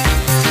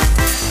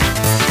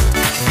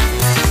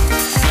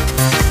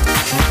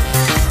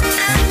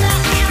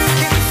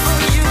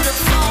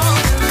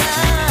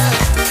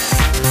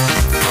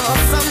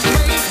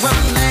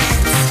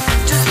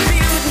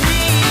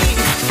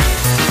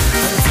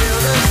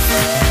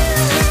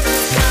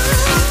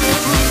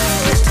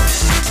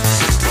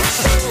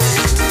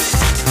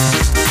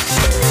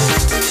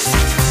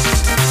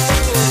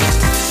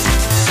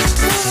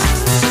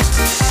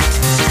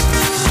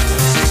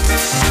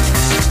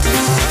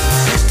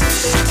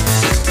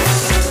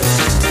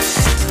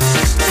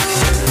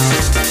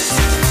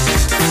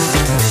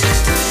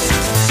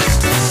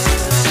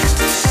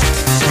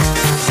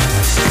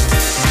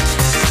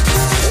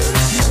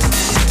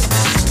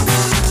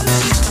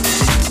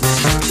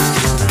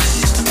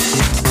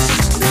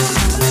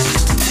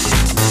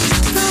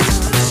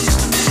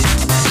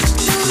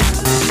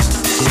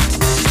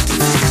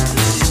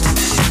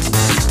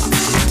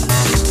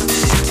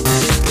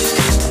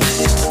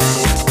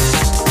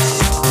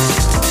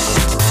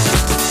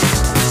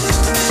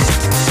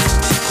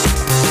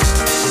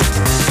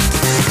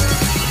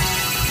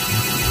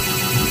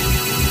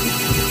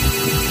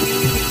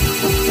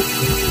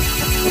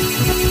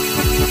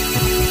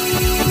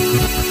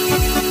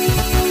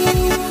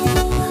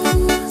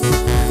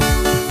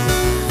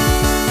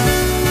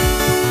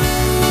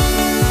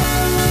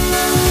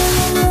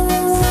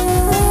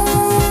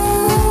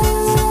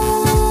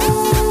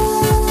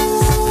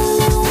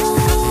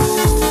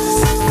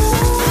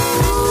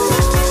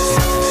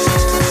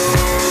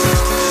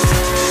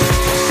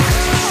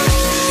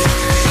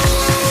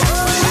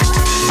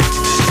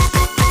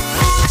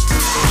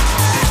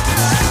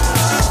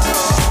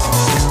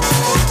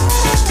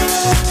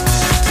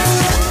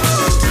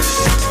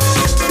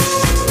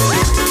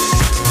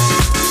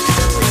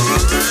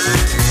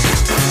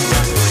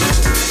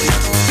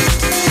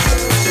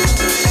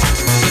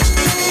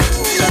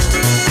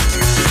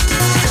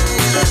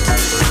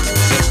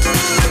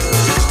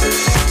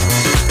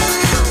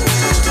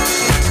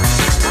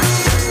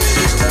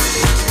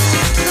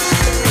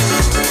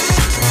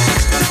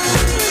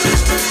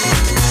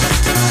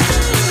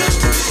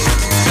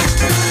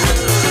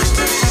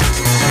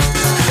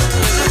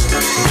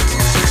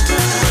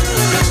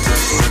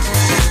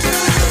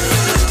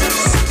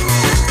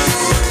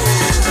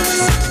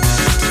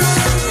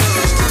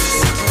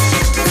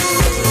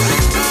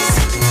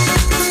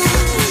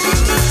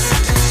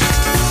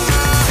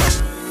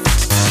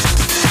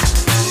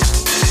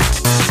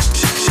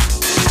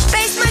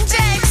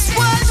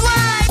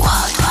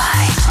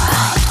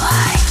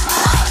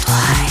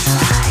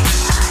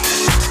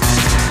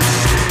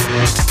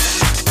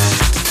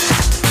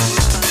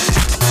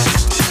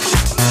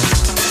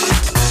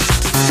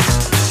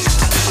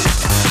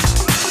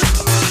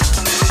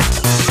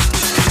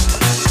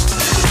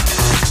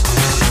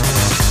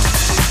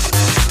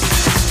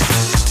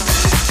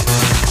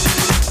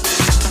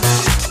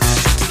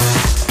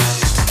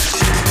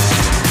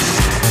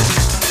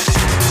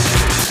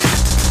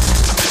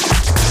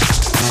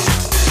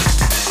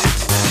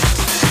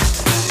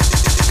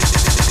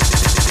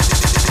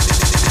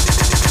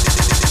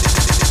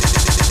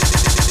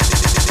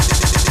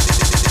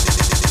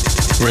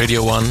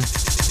 Radio 1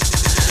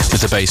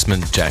 with the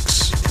Basement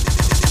Jacks.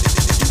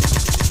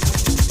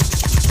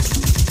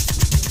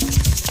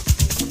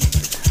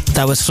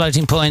 That was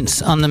Floating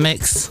Points on the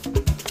mix.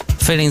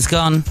 Feelings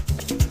gone.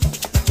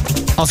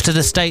 Off to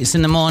the States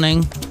in the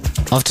morning.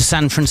 Off to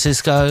San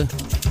Francisco,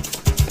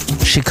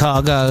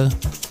 Chicago,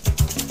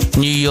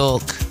 New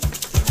York,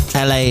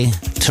 LA,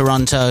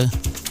 Toronto.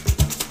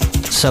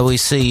 So we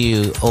see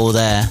you all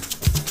there.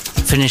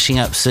 Finishing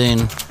up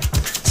soon.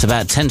 It's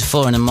about 10 to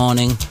 4 in the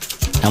morning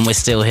and we're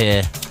still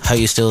here. Hope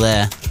you're still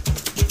there.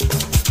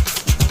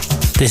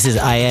 This is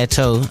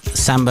Aieto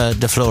Samba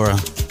de Flora.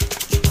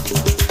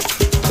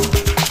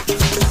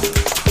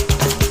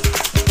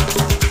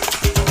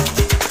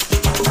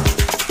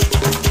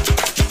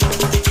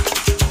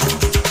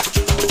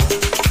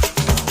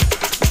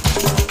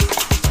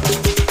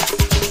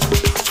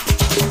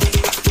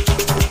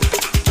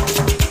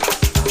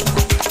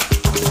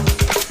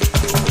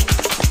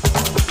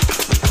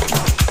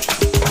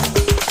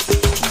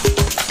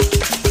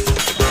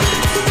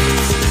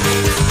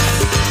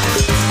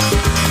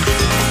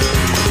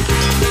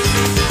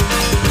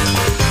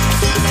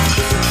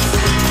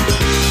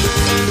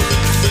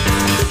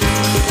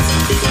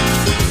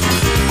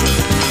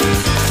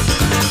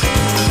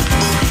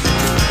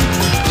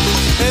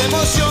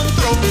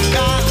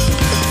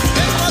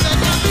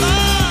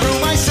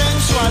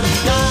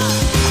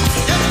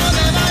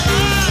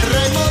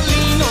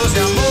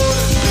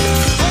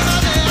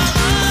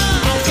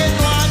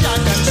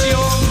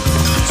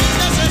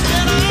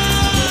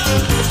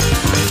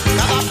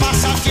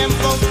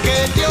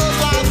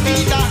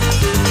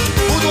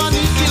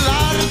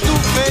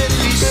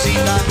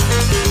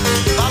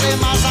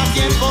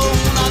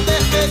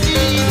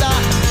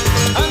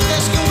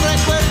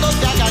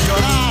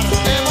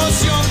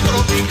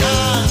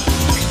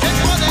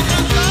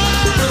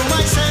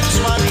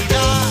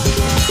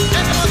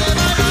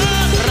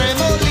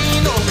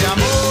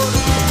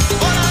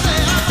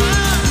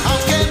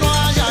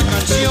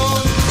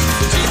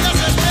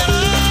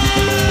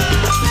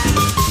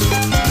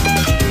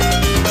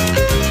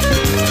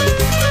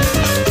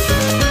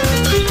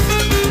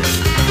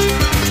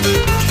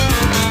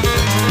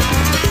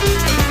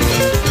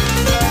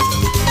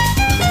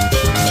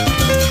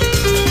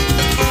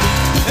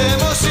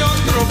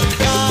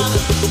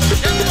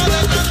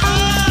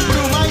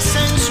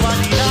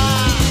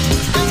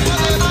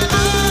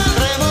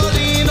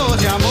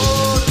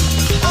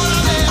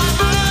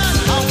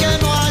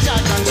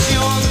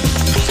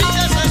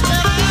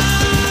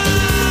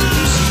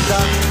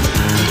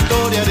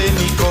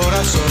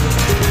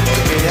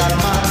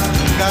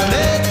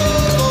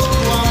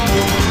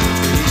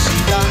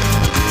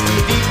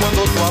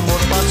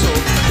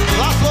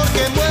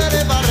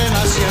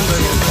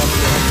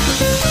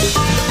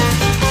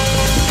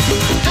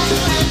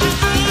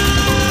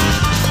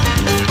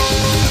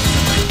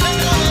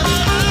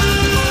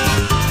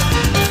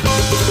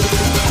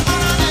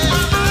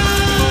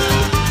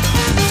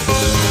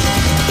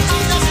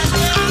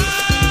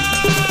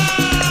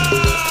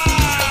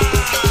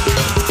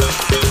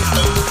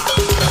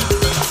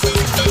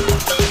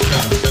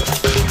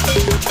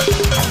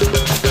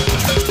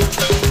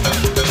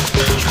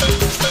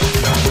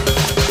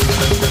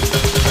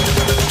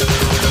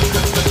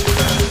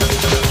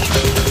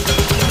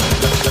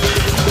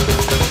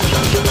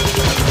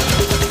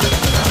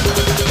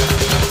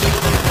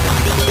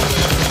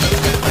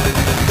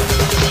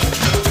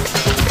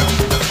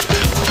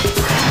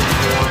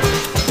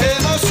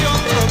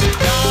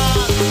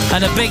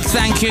 And a big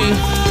thank you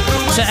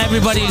to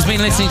everybody who's been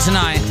listening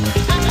tonight.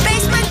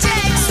 Basement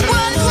Jacks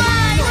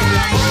worldwide.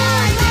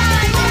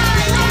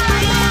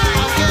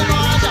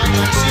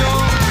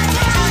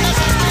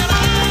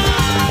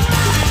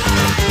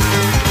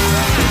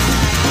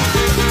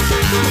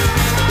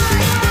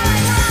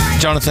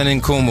 Jonathan in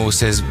Cornwall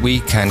says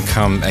we can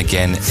come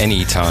again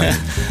anytime.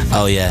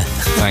 Oh yeah.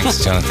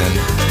 Thanks, Jonathan.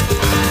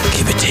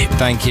 Keep it deep.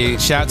 Thank you.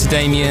 Shout out to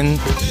Damien.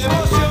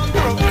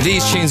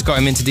 These tunes got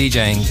him into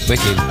DJing.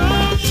 Wicked.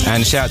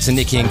 And shout out to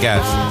Nikki and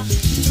Gav.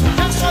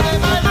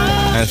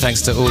 And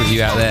thanks to all of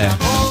you out there.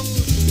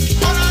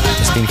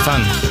 It's been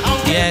fun.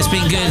 Yeah, it's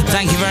been good.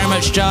 Thank you very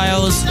much,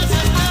 Giles.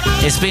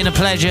 It's been a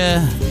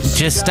pleasure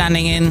just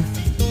standing in.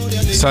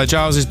 So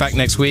Giles is back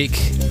next week.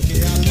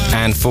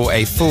 And for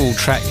a full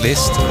track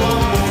list,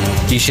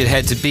 you should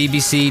head to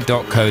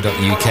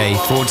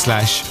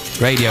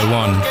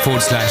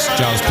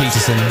bbc.co.uk/radio1/Giles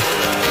Peterson.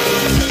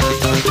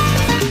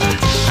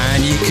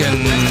 And you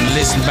can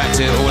listen back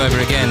to it all over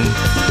again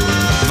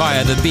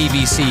via the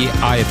BBC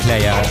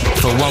iPlayer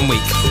for 1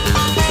 week.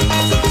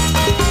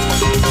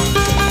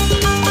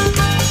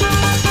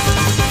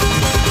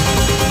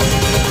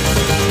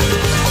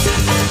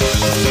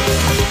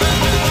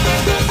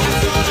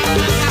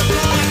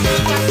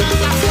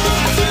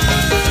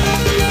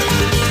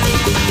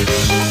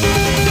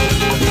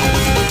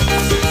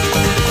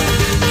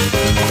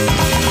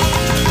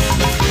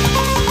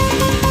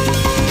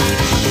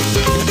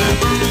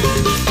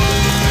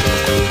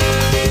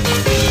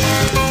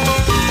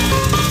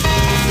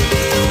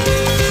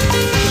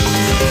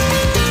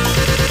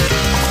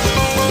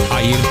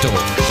 Virtual.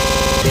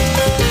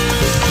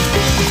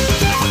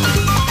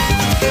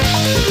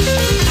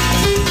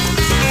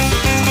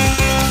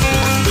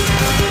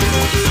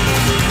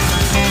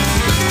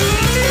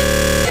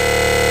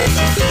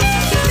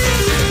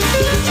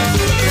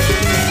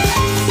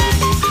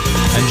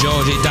 And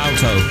Georgie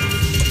Dalto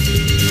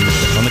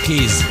on the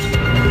keys.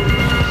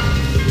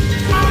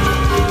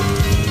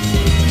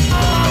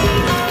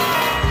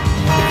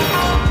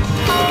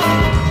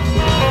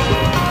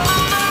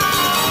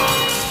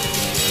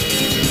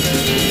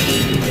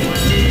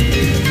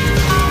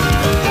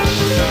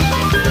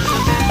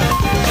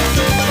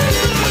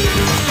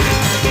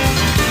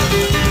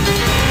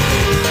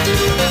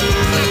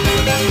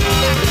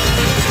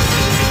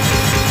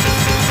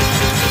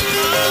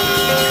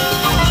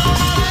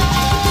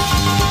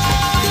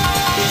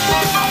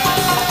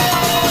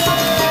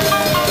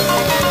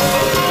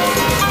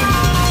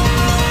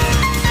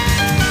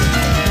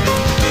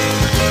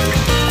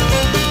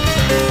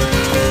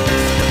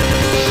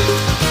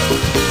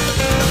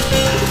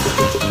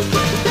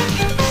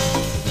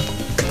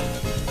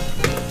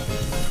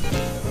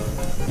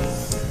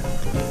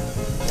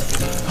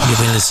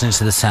 Listening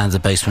to the sounds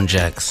of Basement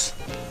Jaxx.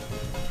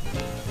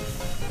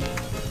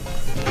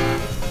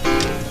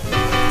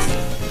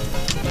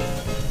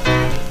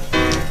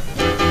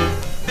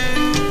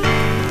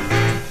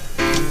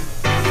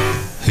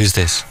 Who's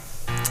this?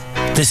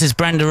 This is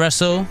Brenda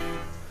Russell,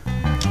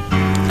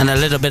 and a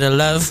little bit of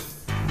love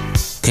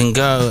can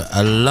go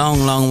a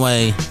long, long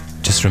way.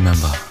 Just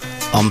remember,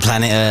 on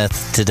planet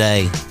Earth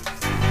today,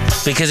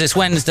 because it's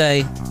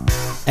Wednesday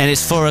and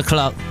it's 4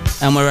 o'clock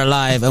and we're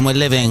alive and we're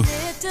living.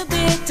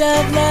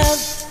 Of love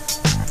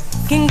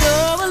can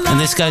go a long and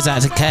this goes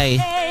out to Kay.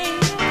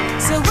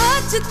 So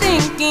what you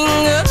thinking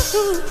of?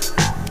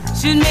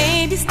 Should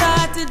maybe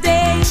start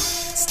today.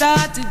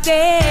 Start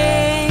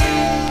today.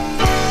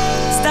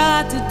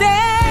 Start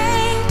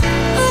today.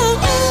 Ooh,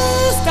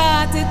 ooh,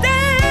 start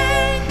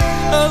today.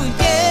 Oh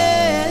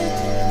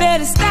yeah,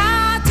 better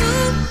start to.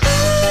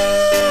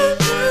 Ooh,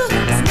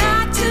 it's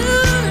not too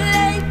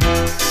late.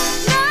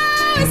 No,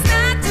 it's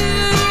not too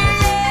late.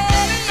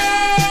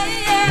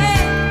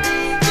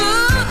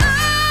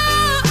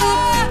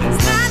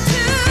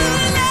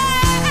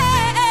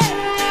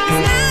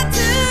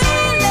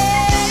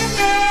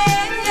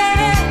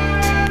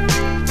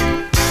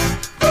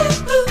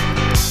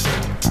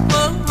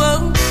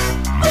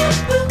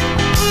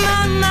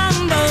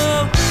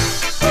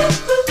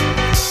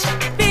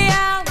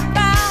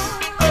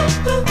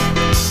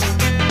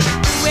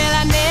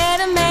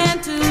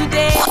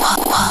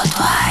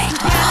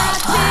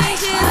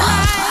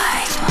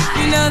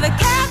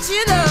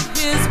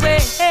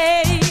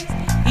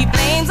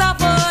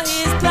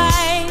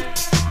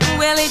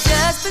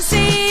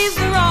 Perceives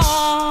the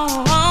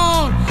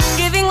wrong,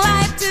 giving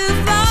life to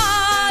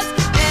flaws,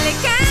 and he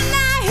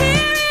cannot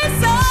hear his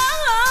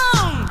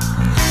song.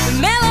 The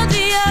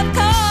melody of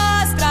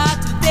course start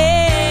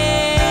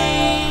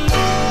today.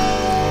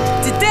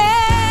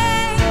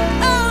 Today,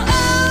 oh,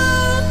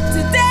 oh,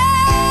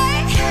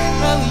 today,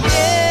 oh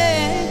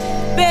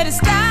yeah, better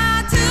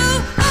start to,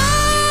 oh,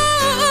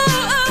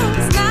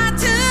 it's not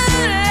too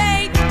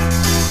late,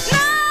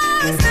 no,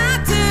 it's not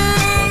too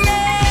late.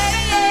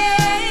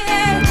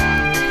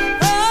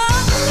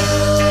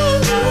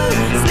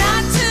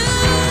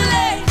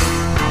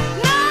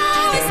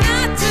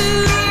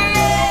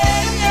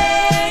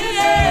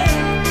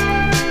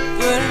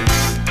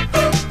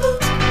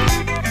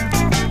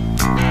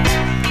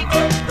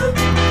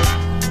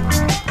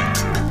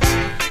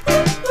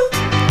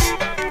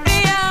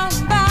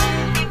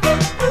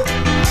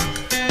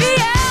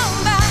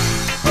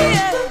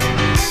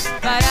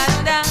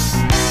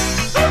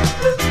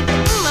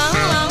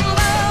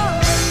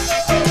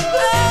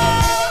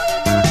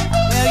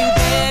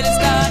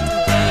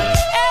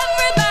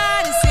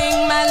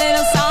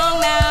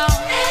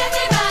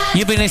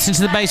 You've been listening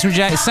to the Basement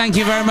Jaxx. Thank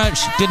you very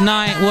much. Good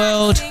night,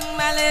 world.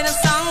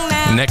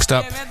 Next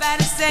up,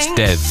 it's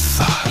Dev.